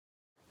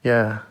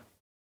 Yeah.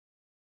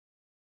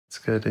 It's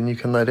good. And you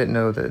can let it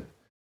know that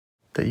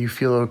you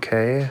feel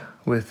okay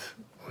with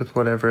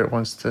whatever it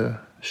wants to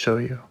show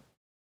you.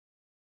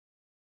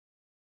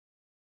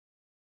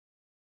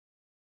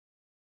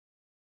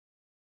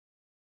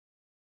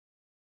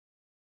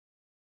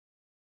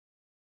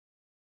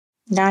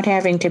 Not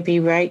having to be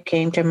right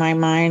came to my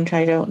mind.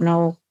 I don't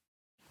know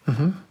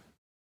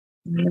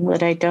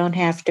that I don't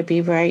have to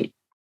be right.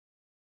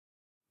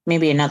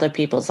 Maybe in other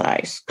people's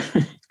eyes.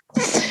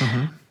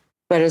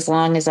 But as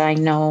long as I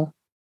know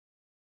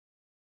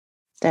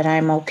that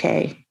I'm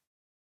okay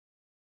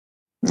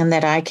and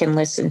that I can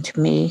listen to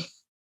me.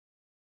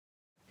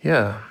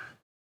 Yeah.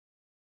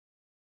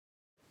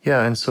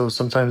 Yeah. And so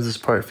sometimes this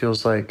part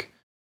feels like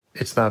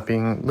it's not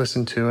being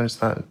listened to,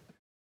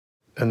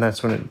 and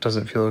that's when it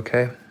doesn't feel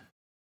okay.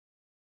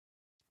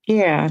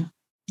 Yeah.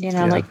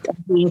 Like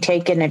being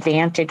taken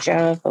advantage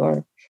of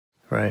or.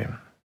 Right.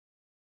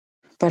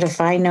 But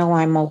if I know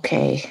I'm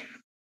okay.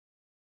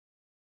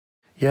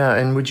 Yeah.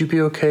 And would you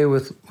be okay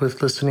with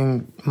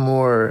listening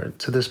more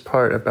to this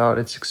part about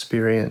its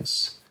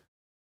experience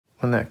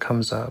when that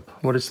comes up,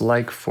 what it's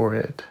like for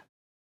it?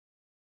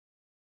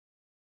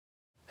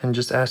 And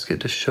just ask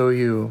it to show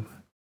you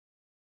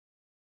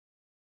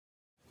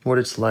what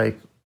it's like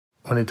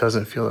when it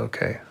doesn't feel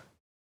okay.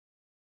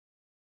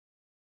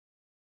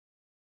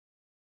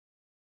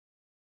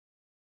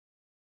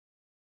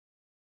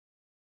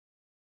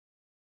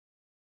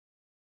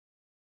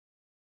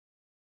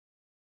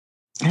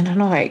 I don't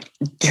know, I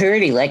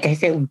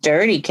feel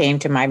dirty came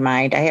to my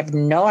mind. I have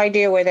no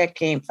idea where that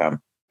came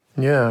from.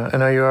 Yeah.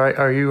 And are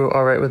you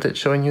all right with it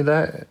showing you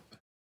that?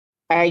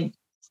 I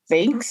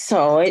think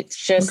so. It's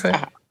just, okay.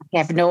 I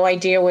have no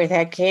idea where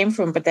that came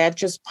from, but that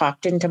just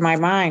popped into my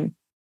mind.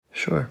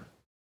 Sure.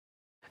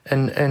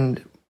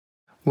 And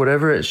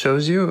whatever it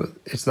shows you,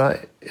 it's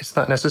not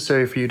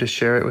necessary for you to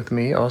share it with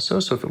me also.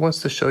 So if it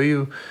wants to show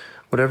you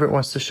whatever it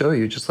wants to show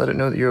you, just let it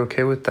know that you're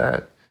okay with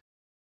that.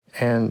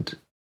 And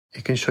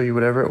it can show you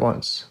whatever it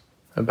wants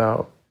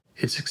about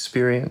its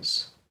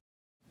experience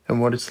and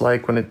what it's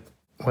like when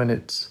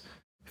it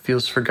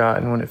feels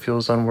forgotten, when it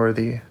feels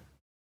unworthy,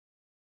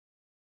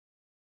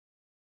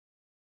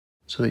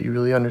 so that you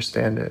really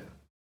understand it.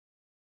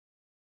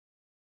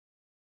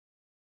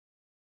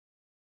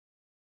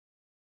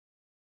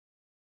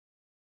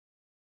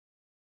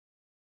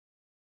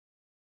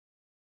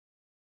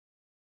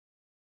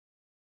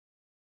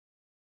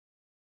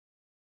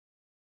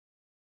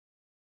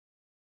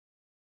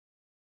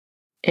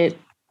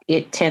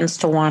 It tends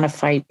to want to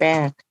fight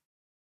back.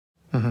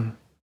 And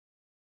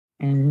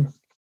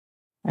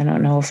I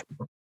don't know if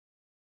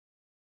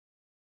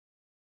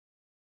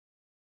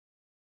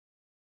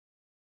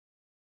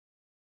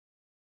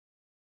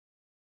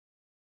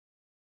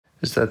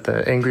is that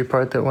the angry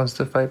part that wants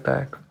to fight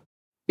back?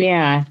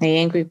 Yeah, the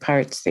angry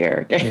part's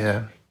there.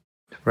 Yeah.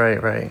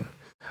 Right.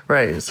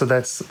 So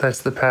that's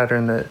the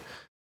pattern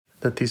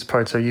that these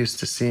parts are used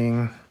to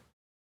seeing.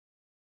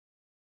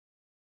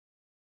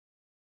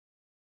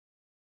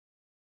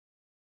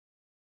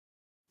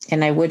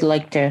 And I would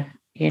like to,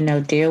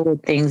 deal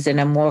with things in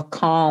a more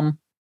calm,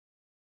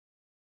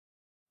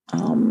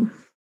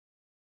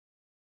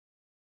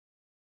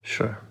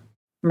 sure,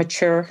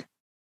 mature,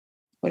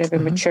 whatever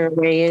mature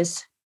way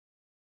is.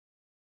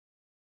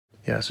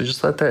 Yeah, so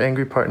just let that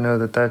angry part know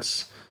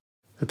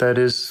that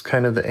is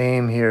kind of the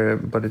aim here,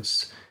 but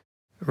it's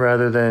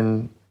rather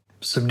than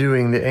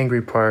subduing the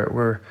angry part,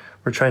 we're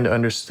trying to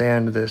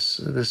understand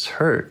this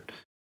hurt,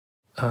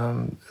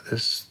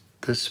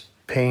 this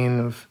pain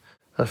of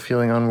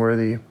feeling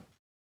unworthy,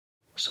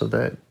 so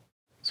that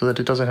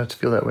it doesn't have to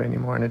feel that way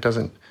anymore, and it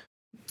doesn't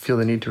feel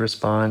the need to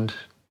respond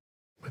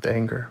with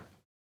anger.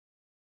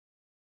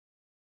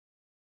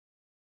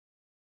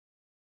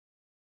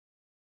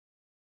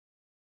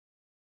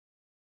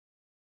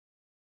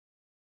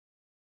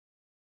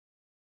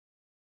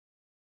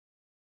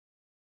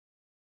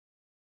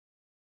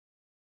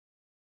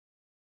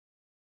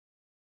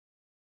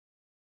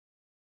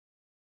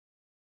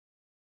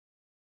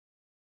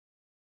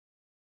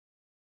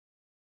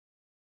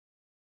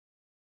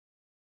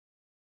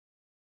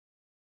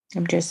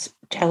 I'm just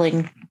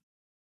telling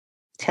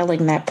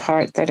that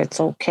part that it's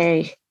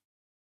okay.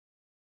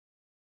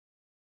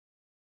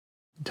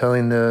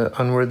 Telling the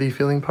unworthy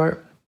feeling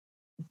part?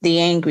 The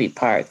angry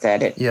part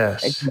that it.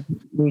 Yes.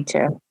 Me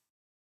too.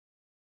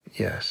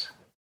 Yes.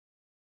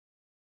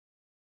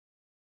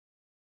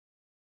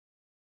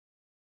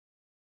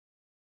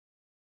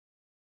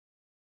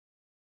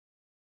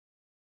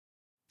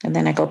 And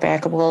then I go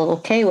back, well,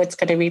 okay, what's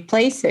going to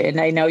replace it? And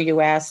I know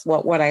you asked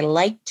what would I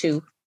like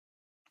to,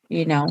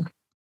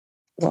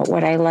 what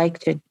would I like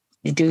to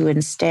do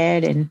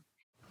instead? And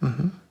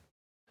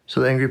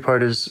So the angry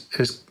part is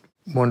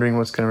wondering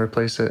what's going to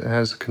replace it and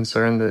has a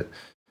concern that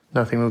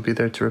nothing will be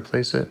there to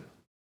replace it.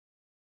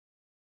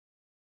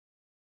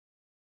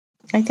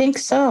 I think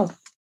so.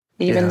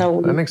 Even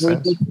though that makes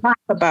sense. We talk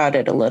about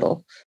it a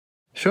little.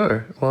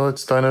 Sure. Well,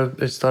 it's done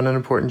an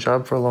important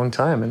job for a long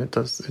time, and it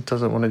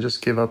doesn't want to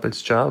just give up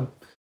its job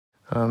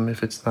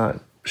if it's not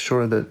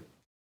sure that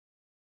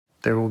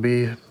there will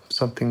be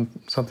something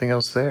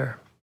else there.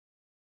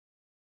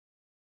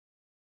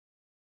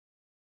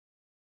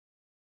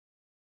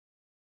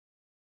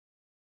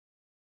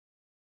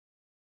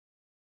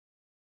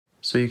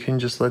 So you can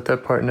just let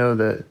that part know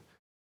that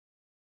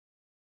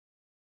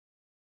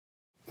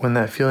when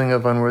that feeling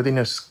of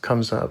unworthiness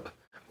comes up,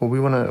 well, we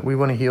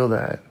want to heal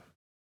that.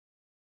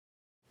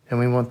 And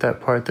we want that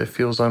part that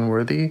feels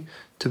unworthy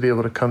to be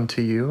able to come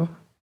to you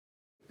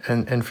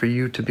and for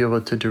you to be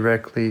able to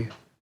directly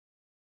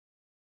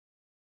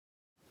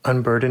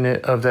unburden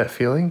it of that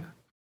feeling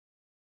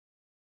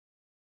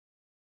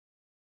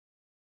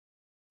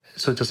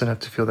so it doesn't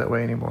have to feel that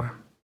way anymore.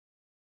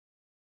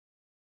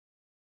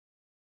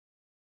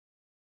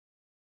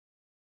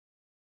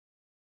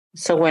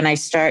 So when I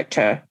start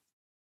to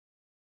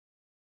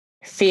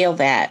feel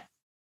that,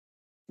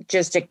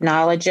 just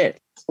acknowledge it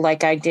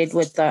like I did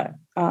with the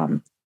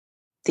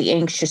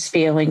anxious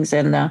feelings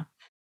and the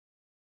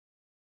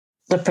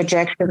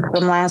projection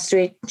from last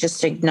week.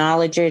 Just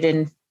acknowledge it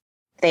and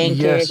thank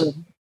Yes. it.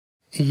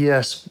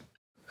 Yes.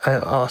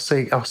 I'll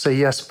say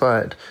yes,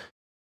 but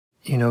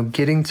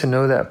getting to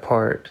know that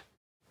part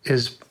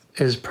is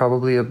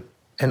probably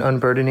and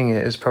unburdening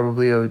it is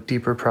probably a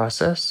deeper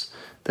process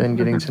than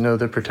getting to know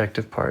the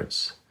protective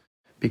parts,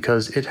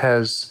 because it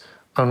has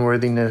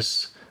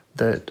unworthiness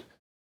that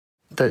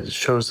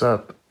shows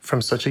up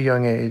from such a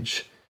young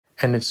age,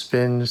 and it's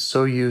been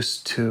so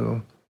used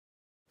to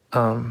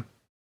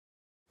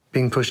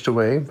being pushed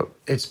away, but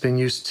it's been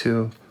used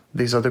to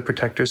these other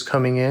protectors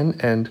coming in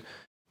and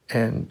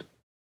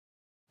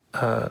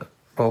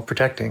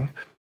protecting,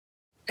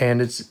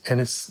 and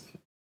it's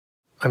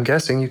I'm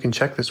guessing you can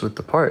check this with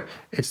the part.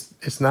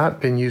 It's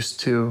not been used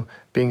to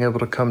being able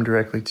to come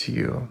directly to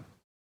you.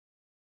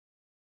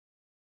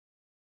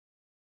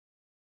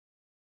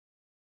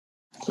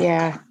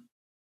 Yeah,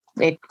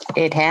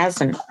 it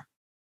hasn't.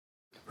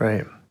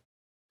 Right.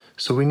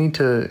 So we need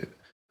to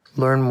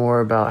learn more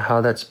about how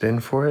that's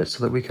been for it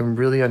so that we can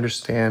really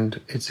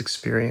understand its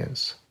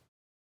experience.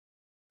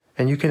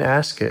 And you can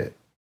ask it.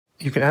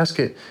 You can ask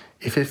it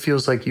if it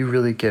feels like you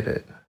really get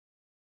it.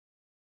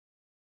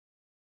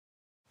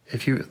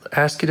 If you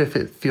ask it if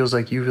it feels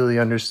like you really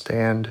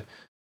understand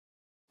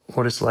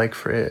what it's like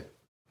for it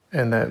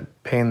and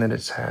that pain that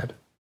it's had.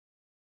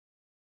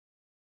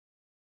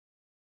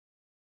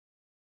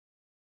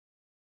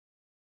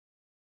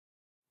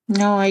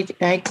 No, I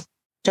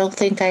don't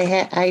think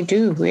I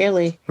do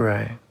really.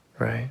 Right,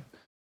 right.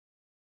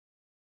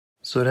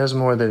 So it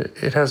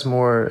has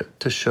more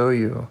to show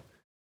you.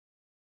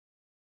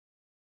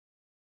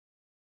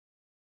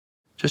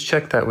 Just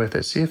check that with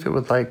it. See if it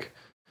would like,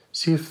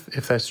 see if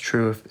that's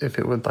true, if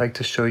it would like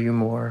to show you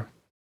more.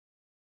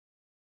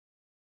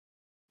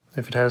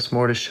 If it has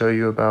more to show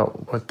you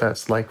about what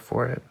that's like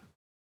for it.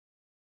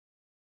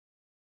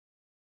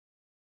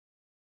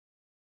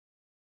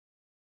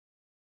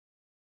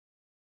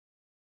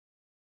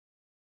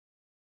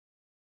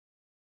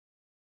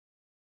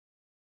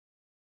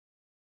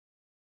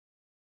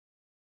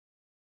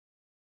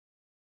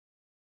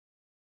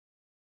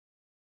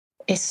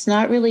 It's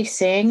not really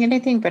saying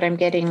anything, but I'm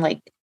getting like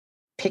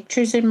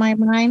pictures in my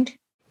mind.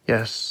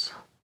 Yes.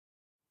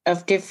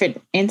 Of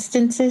different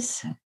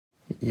instances.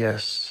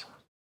 Yes.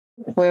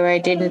 Where I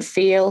didn't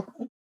feel.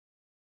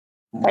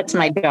 That's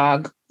my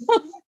dog.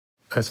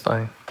 That's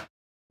fine.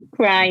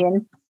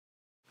 Crying.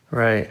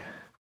 Right.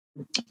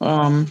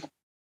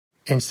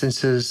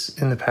 Instances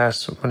in the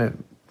past when it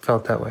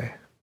felt that way.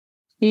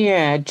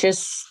 Yeah,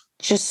 just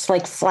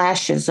like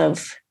flashes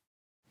of.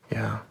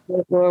 Yeah.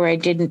 Where I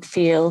didn't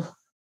feel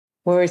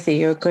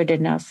worthy or good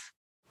enough.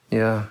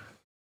 Yeah.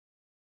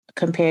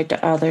 Compared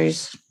to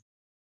others.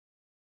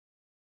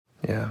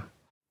 Yeah.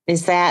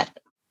 Is that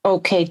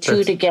okay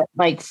too, to get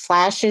like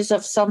flashes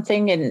of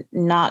something and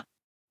not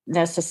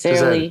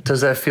necessarily?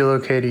 Does that feel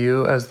okay to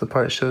you as the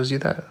part shows you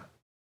that?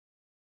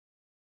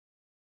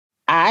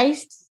 I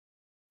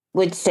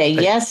would say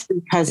yes,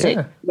 because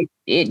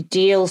it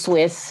deals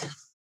with.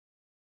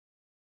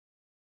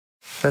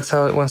 That's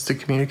how it wants to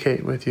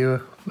communicate with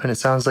you, and it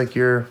sounds like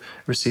you're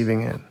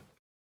receiving it.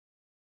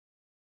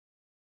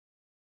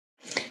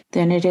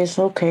 Then it is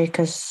okay,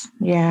 because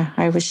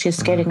I was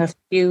just getting a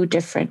few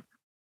different,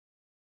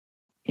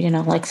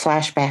 like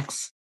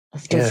flashbacks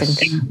of different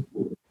things.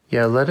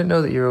 Yeah, let it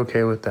know that you're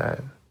okay with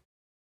that,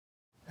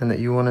 and that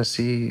you want to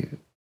see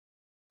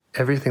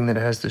everything that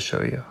it has to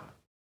show you,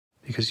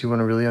 because you want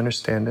to really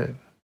understand it.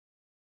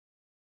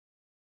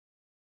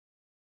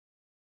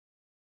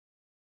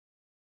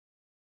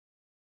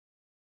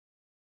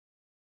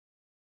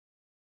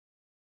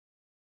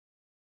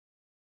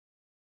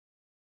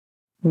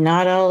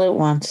 Not all at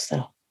once,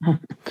 though.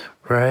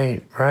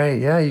 Right.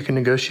 Yeah, you can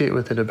negotiate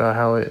with it about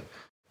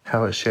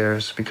how it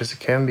shares, because it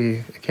can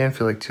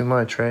feel like too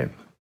much, right?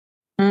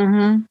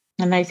 Mm-hmm.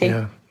 And I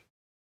think,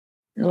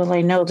 well,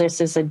 I know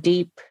this is a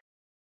deep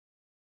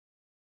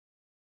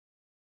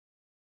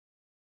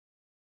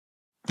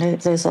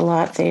There's a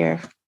lot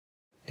there.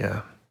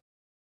 Yeah.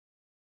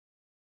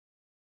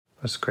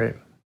 That's great.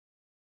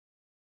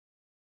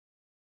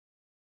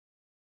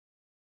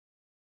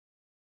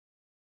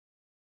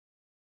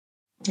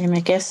 And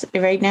I guess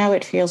right now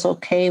it feels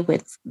okay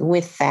with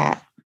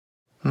that.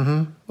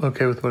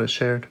 Okay with what it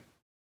shared.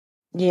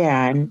 Yeah,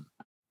 I'm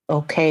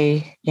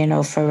okay,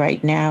 for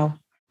right now.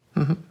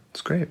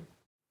 It's great.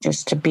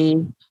 Just to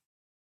be.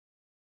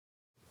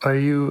 Are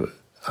you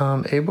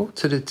able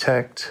to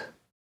detect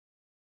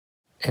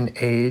an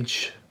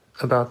age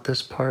about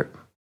this part?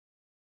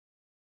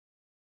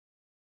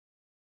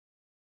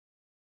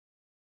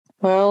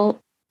 Well,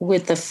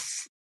 with the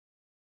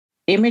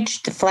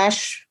image, the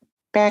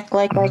flashback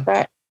like I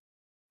got,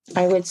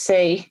 I would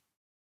say,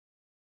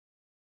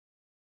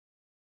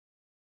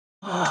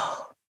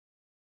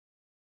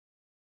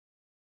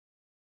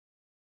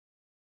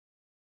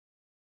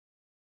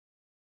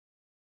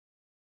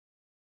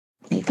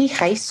 maybe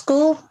high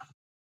school.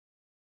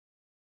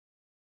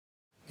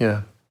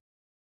 Yeah.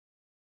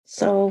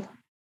 So,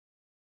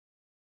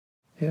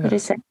 what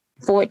is that,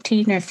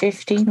 14 or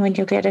 15 when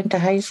you get into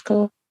high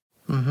school?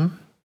 Yeah,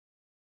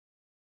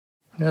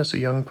 it's a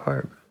young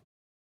part.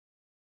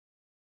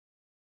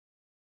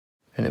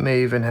 And it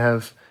may even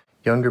have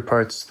younger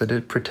parts that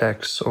it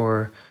protects,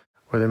 or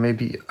there may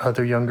be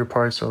other younger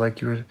parts, or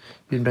like you'd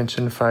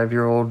mentioned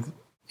 5-year-old,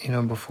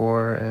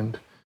 before, and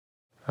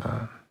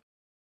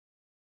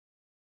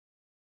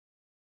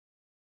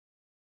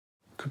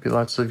could be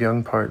lots of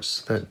young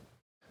parts that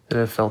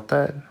have felt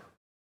that.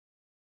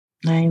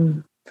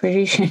 I'm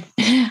pretty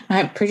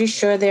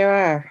sure there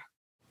are.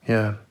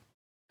 Yeah.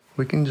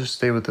 We can just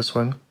stay with this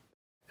one,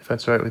 if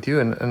that's right with you,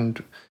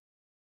 and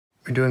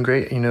you're doing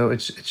great.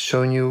 It's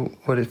showing you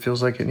what it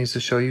feels like it needs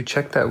to show you.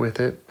 Check that with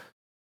it.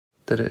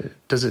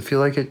 Does it feel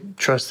like it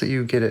trusts that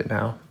you get it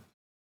now?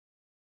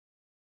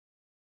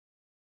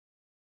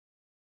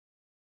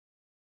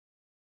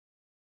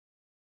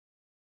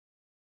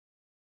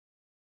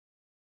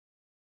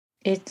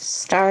 It's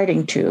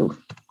starting to,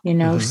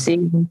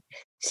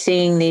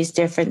 seeing these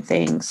different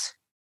things,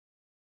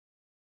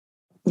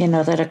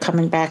 that are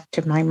coming back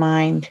to my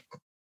mind.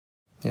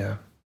 Yeah.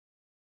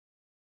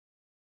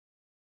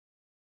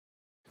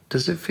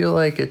 Does it feel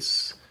like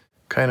it's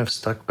kind of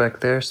stuck back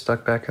there,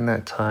 stuck back in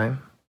that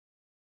time?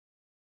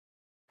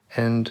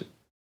 And,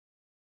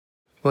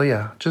 well,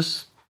 yeah,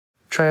 just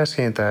try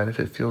asking it that if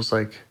it feels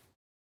like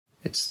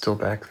it's still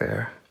back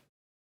there.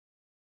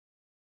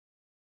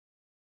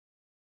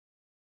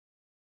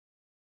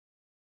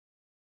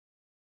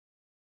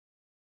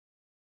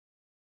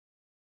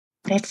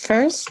 At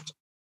first,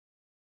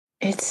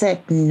 it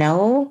said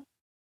no,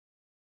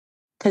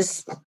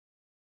 because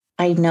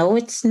I know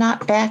it's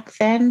not back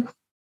then,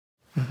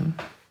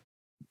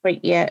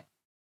 but yet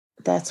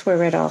that's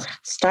where it all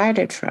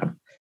started from.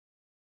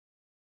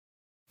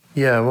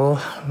 Yeah, well,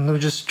 I'm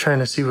just trying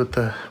to see where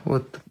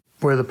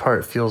the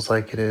part feels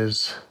like it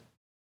is.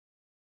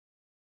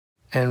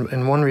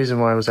 And one reason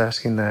why I was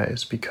asking that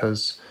is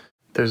because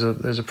there's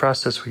a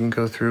process we can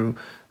go through,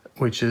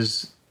 which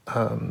is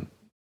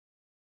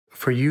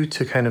for you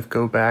to kind of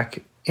go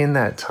back in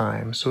that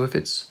time. So if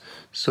it's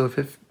a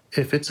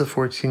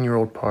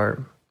 14-year-old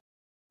part,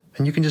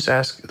 and you can just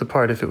ask the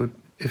part if it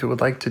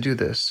would like to do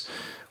this,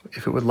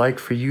 if it would like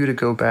for you to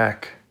go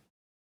back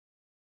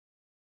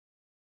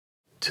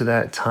to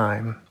that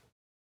time.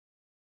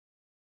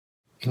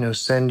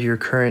 Send your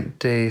current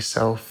day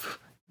self,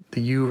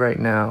 the you right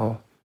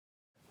now,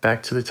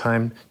 back to the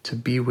time to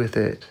be with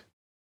it,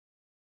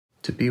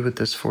 to be with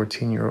this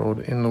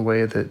 14-year-old in the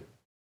way that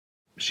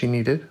she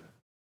needed.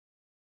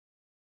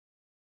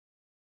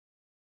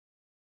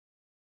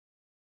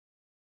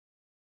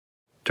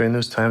 During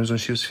those times when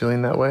she was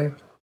feeling that way.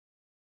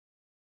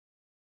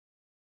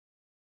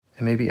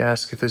 And maybe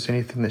ask if there's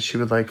anything that she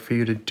would like for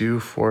you to do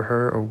for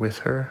her or with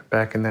her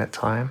back in that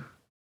time.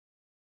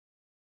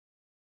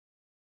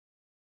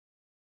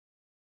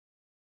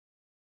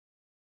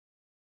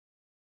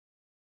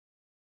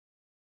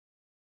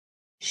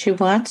 She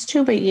wants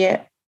to, but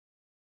yet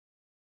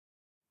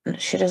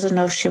she doesn't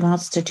know if she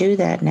wants to do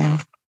that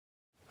now.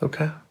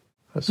 Okay,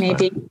 that's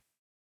maybe fine.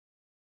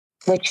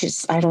 Which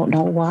is, I don't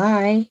know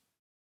why.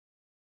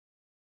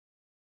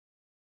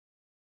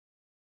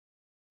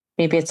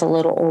 Maybe it's a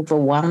little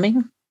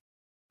overwhelming.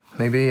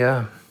 Maybe,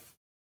 yeah.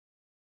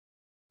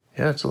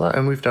 Yeah, it's a lot,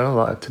 and we've done a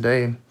lot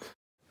today.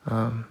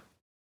 I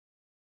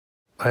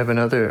have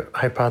another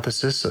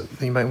hypothesis that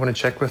you might want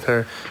to check with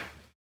her.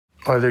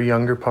 Are there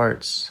younger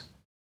parts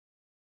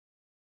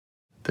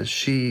that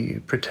she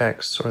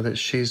protects or that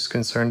she's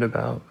concerned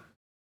about?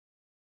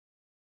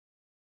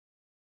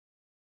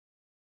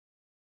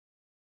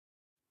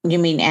 You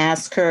mean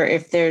ask her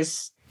if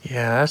there's...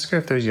 Yeah, ask her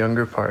if there's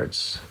younger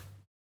parts.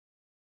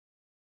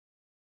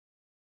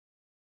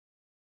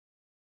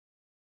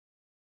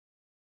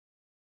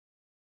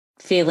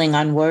 Feeling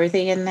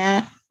unworthy in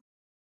that?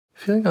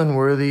 Feeling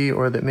unworthy,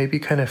 or that maybe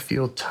kind of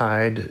feel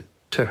tied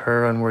to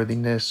her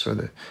unworthiness, or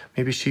that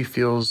maybe she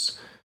feels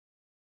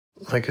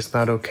like it's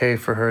not okay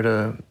for her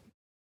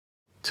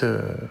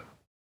to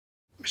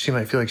she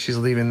might feel like she's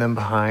leaving them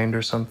behind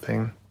or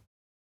something.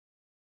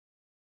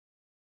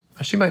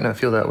 She might not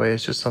feel that way.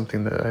 It's just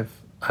something that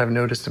I've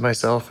noticed in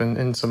myself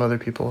and some other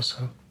people.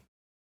 So.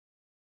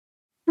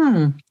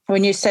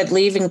 When you said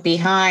leaving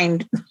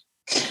behind,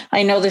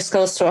 I know this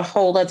goes to a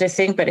whole other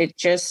thing, but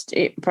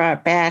it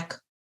brought back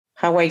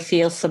how I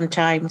feel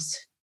sometimes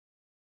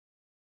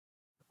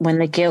when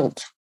the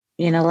guilt,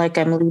 like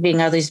I'm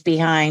leaving others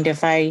behind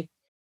if I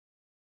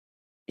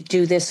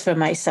do this for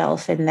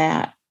myself and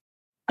that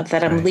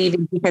I'm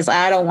leaving because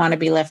I don't want to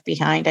be left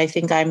behind. I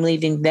think I'm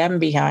leaving them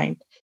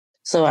behind.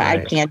 So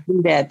I can't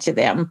do that to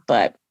them,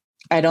 but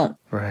I don't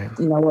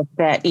know if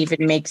that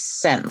even makes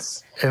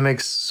sense. It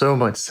makes so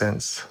much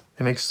sense.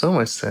 It makes so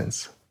much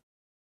sense.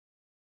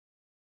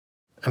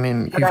 I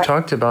mean, you've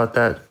talked about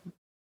that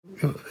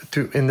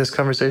in this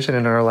conversation,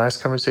 in our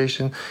last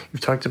conversation.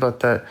 You've talked about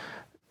that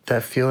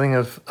feeling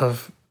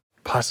of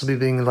possibly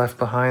being left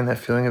behind, that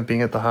feeling of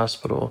being at the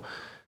hospital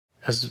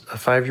as a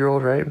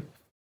 5-year-old, right?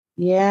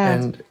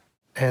 Yeah.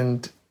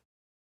 And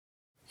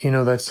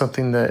that's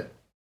something that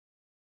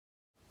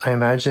I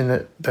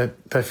imagine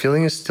that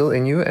feeling is still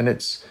in you, and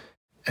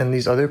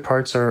these other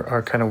parts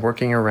are kind of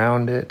working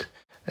around it,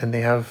 and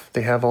they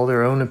have all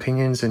their own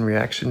opinions and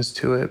reactions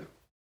to it.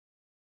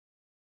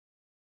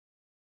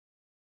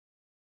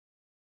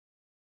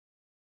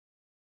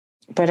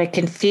 But I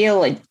can feel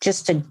like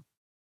just a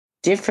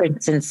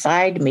difference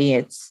inside me.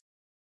 It's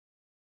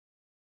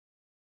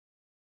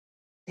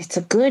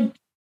a good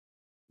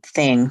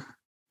thing.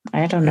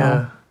 I don't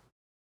know.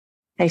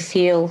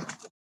 Yeah.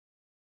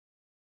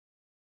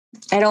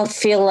 I don't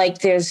feel like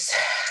there's,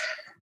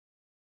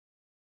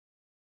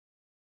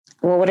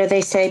 well, what do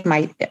they say?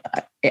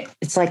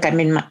 It's like I'm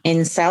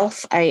in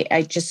self.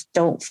 I just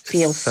don't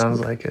feel. Sounds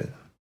like it.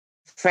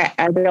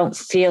 I don't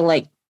feel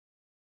like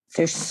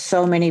there's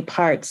so many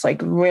parts,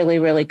 like really,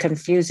 really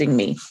confusing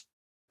me,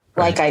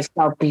 like I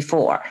felt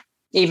before,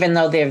 even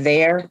though they're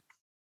there.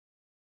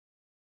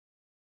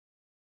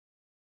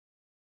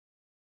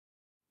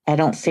 I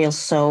don't feel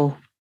so.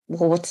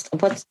 Well,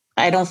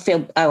 I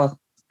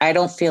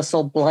don't feel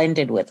so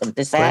blended with them.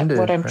 Is that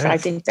what I'm trying? I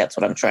think that's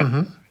what I'm trying.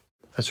 Mm-hmm.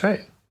 That's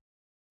right.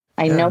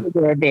 I know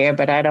they're there,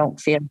 but I don't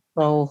feel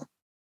so.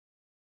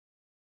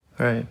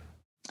 Right.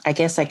 I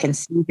guess I can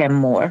see them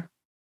more.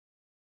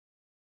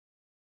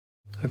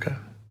 Okay.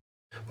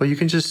 Well, you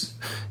can just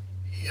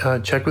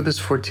check with this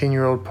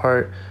 14-year-old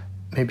part.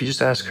 Maybe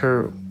just ask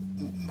her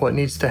what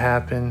needs to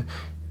happen.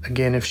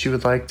 Again, if she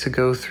would like to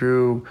go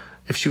through,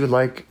 if she would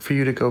like for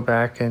you to go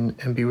back and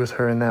be with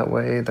her in that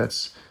way,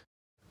 that's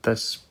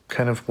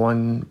kind of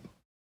one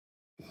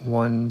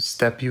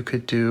step you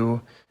could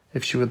do.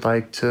 If she would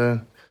like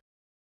to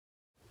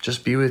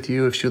just be with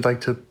you, if she would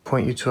like to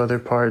point you to other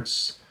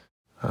parts,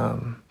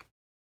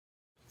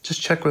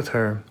 just check with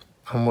her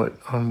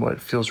on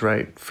what feels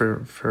right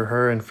for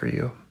her and for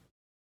you.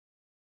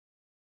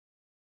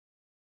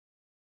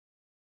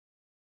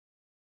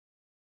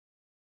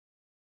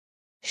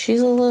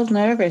 She's a little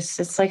nervous.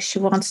 It's like she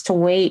wants to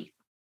wait.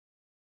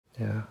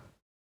 Yeah.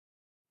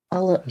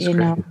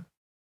 Know.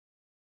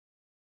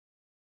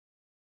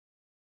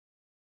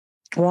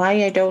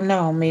 Why? I don't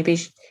know. Maybe,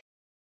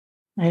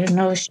 I don't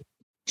know. She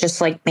just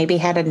like maybe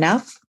had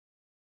enough.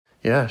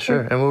 Yeah,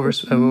 sure. And we'll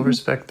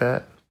respect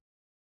that.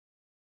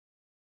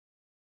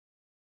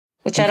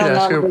 Which I don't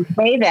know if they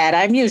say that.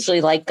 I'm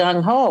usually like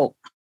gung-ho.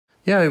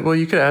 Yeah, well,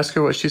 you could ask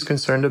her what she's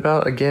concerned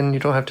about. Again, you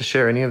don't have to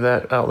share any of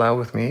that out loud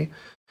with me.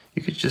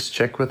 You could just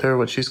check with her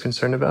what she's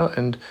concerned about,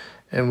 and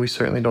we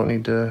certainly don't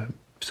need to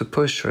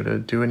push or to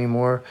do any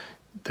more.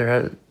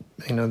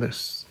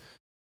 There's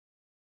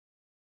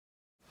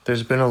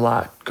been a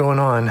lot going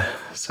on,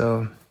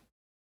 so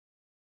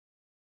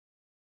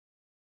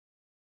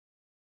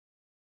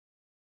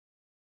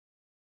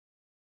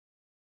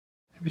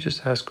maybe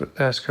just ask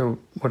her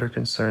what her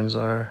concerns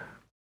are.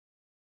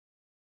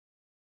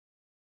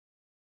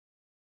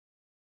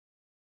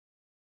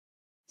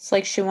 It's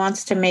like she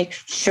wants to make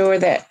sure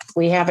that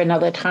we have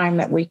another time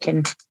that we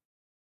can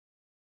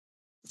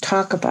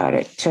talk about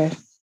it.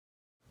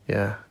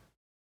 Yeah.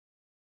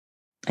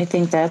 I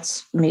think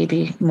that's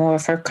maybe more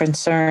of her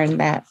concern.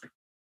 That.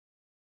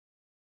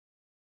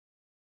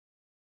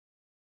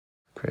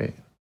 Great.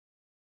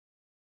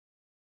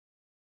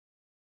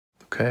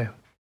 Okay.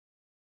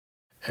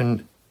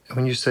 And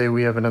when you say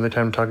we have another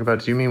time to talk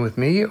about it, do you mean with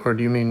me or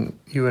do you mean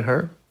you and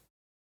her?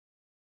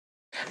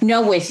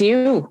 No, with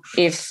you.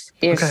 If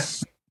okay.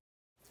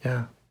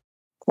 Yeah.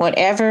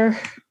 Whatever.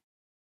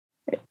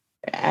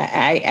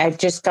 I've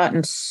just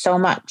gotten so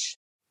much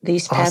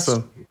these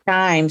past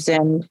times,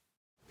 and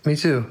me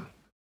too.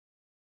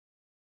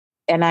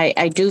 And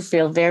I do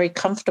feel very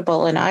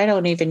comfortable, and I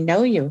don't even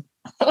know you.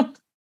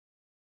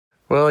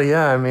 Well,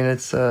 yeah. I mean,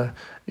 it's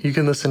you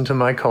can listen to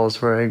my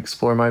calls where I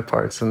explore my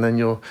parts, and then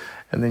you'll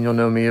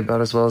know me about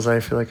as well as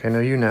I feel like I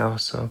know you now.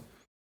 So,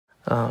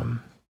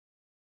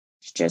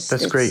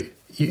 that's great.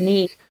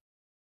 Neat.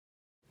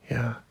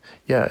 Yeah.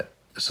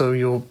 So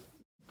you'll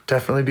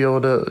definitely be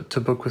able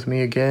to book with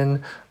me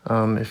again.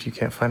 If you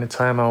can't find a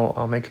time,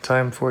 I'll make a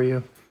time for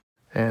you,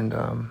 and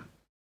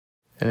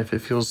And if it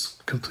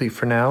feels complete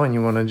for now and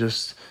you want to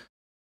just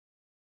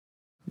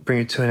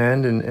bring it to an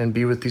end and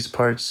be with these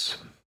parts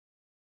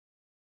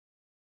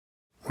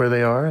where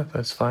they are,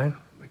 that's fine.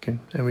 We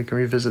can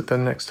revisit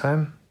them next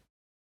time.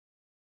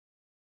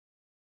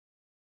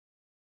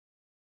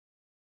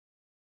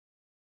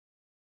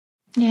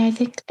 Yeah, I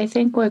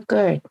think we're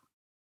good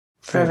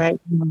for right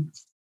now.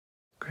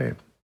 Great.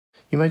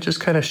 You might just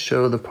kind of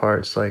show the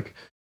parts, like,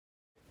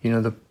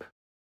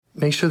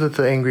 make sure that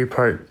the angry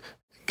part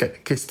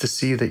gets to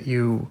see that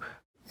you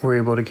were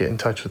able to get in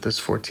touch with this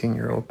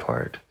 14-year-old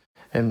part.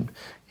 And,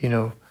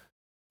 the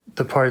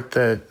part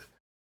that,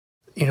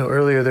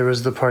 earlier there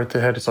was the part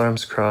that had its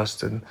arms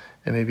crossed and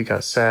maybe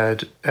got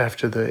sad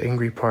after the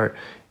angry part.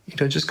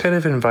 Just kind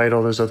of invite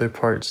all those other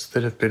parts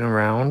that have been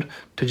around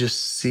to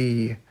just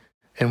see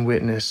and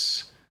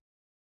witness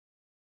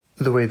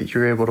the way that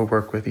you're able to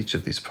work with each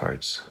of these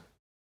parts.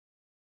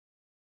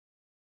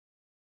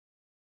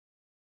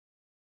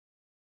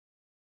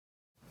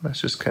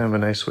 That's just kind of a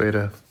nice way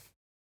to,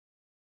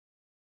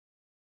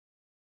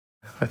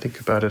 I think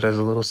about it as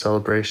a little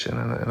celebration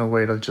and a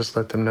way to just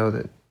let them know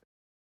that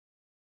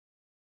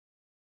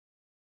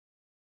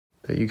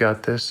you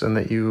got this and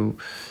that you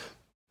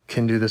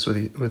can do this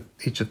with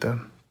each of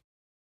them.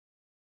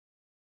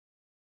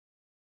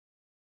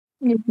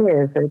 It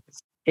is.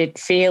 It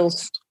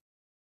feels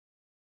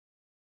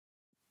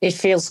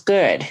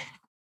good.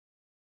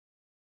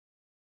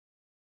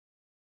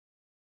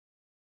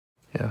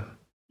 Yeah.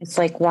 It's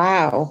like,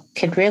 wow,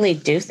 can really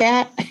do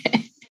that?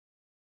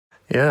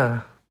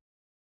 Yeah.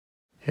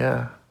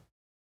 Yeah.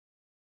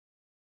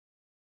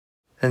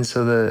 And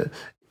so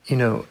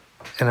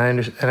and I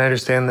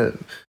understand that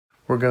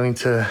we're going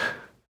to,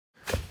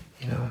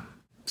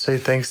 say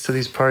thanks to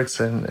these parts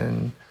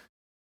and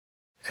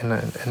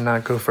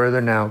not go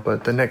further now.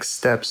 But the next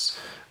steps,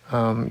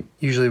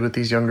 usually with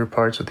these younger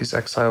parts, with these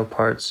exile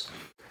parts,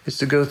 is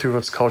to go through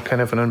what's called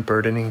kind of an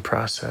unburdening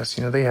process.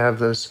 They have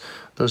those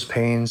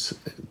pains.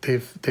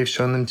 They've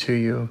shown them to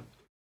you,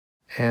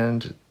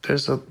 and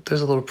there's a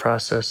little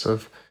process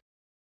of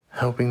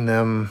helping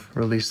them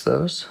release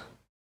those.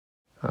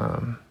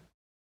 And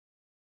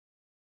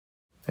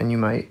you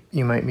might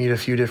meet a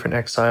few different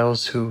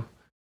exiles who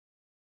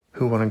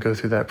want to go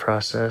through that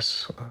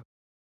process.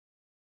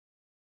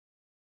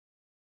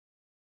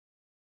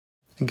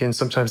 Again,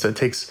 sometimes it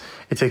takes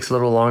a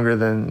little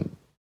longer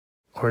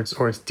or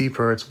it's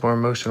deeper, it's more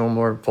emotional,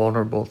 more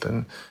vulnerable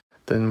than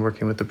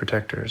working with the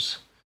protectors.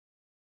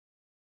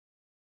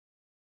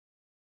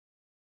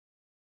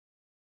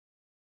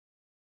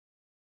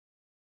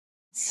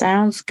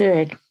 Sounds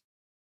good.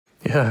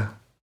 Yeah.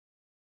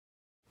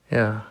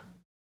 Yeah.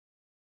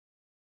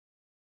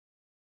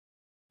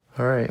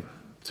 All right.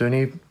 Do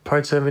any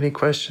parts have any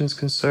questions,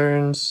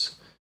 concerns,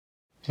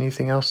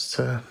 anything else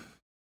to?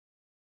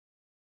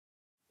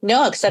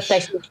 No, except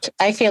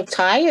I feel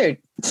tired.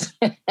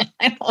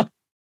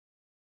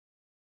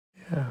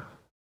 Yeah.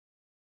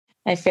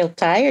 I feel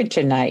tired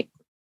tonight,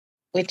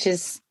 which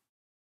is,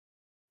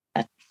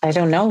 I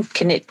don't know.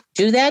 Can it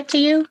do that to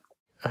you?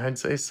 I'd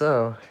say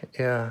so.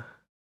 Yeah.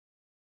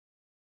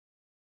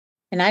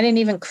 And I didn't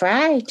even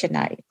cry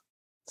tonight,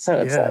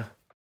 so it's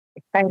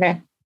kind of.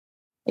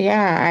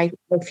 Yeah,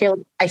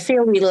 I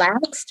feel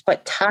relaxed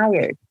but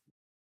tired.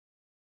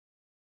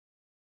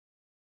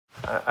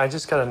 I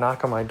just got a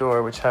knock on my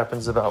door, which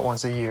happens about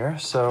once a year.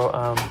 So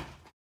I'm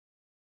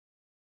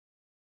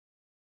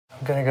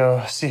gonna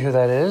go see who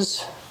that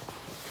is,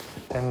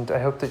 and I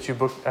hope that you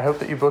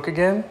book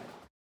again.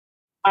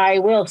 I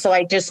will. So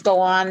I just go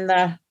on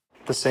the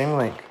same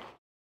link.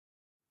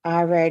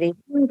 Alrighty.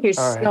 Thank you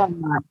so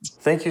much.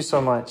 Thank you so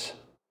much.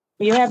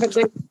 You have a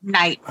good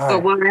night, or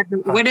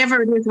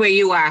whatever it is where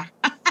you are.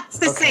 It's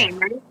the same,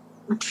 right?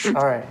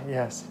 All right.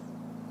 Yes.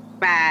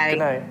 Bye. Good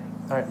night.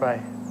 All right. Bye.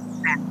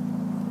 Bye.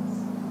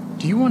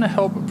 Do you want to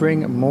help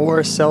bring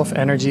more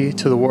self-energy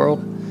to the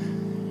world?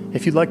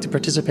 If you'd like to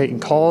participate in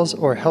calls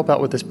or help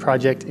out with this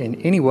project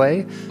in any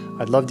way,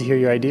 I'd love to hear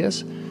your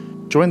ideas.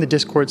 Join the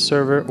Discord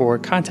server or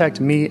contact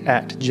me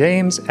at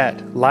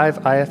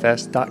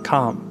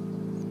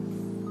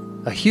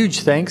james@liveifs.com. A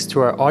huge thanks to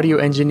our audio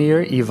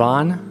engineer,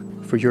 Yvonne,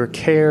 for your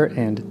care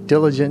and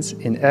diligence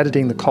in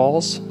editing the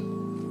calls.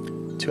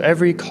 To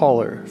every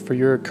caller for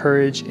your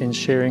courage in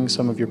sharing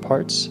some of your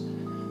parts.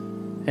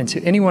 And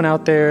to anyone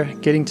out there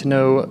getting to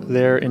know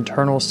their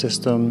internal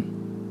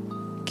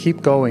system,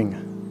 keep going.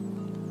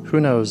 Who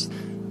knows,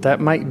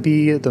 that might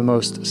be the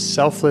most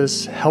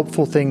selfless,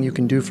 helpful thing you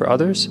can do for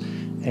others,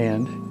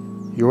 and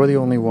you're the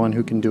only one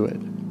who can do it.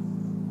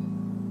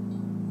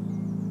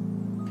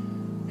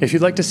 If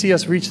you'd like to see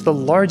us reach the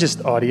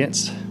largest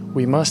audience,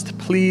 we must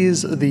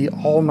please the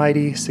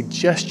almighty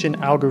suggestion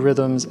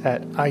algorithms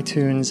at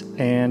iTunes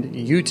and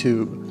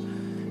YouTube.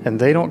 And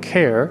they don't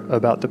care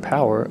about the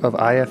power of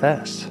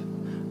IFS.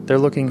 They're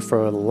looking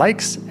for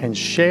likes and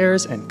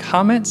shares and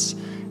comments,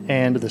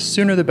 and the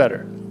sooner the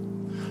better.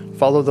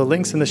 Follow the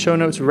links in the show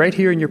notes right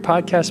here in your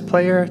podcast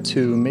player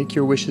to make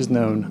your wishes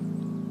known.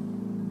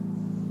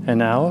 And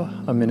now,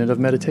 a minute of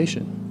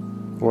meditation.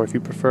 Or if you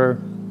prefer,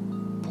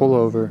 pull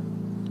over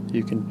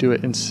You can do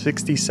it in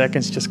 60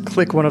 seconds. Just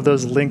click one of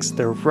those links.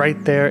 They're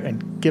right there,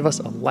 and give us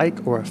a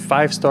like or a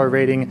 5-star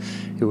rating.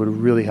 It would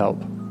really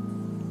help.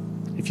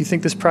 If you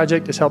think this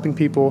project is helping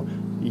people,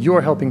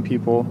 you're helping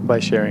people by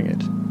sharing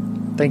it.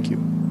 Thank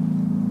you.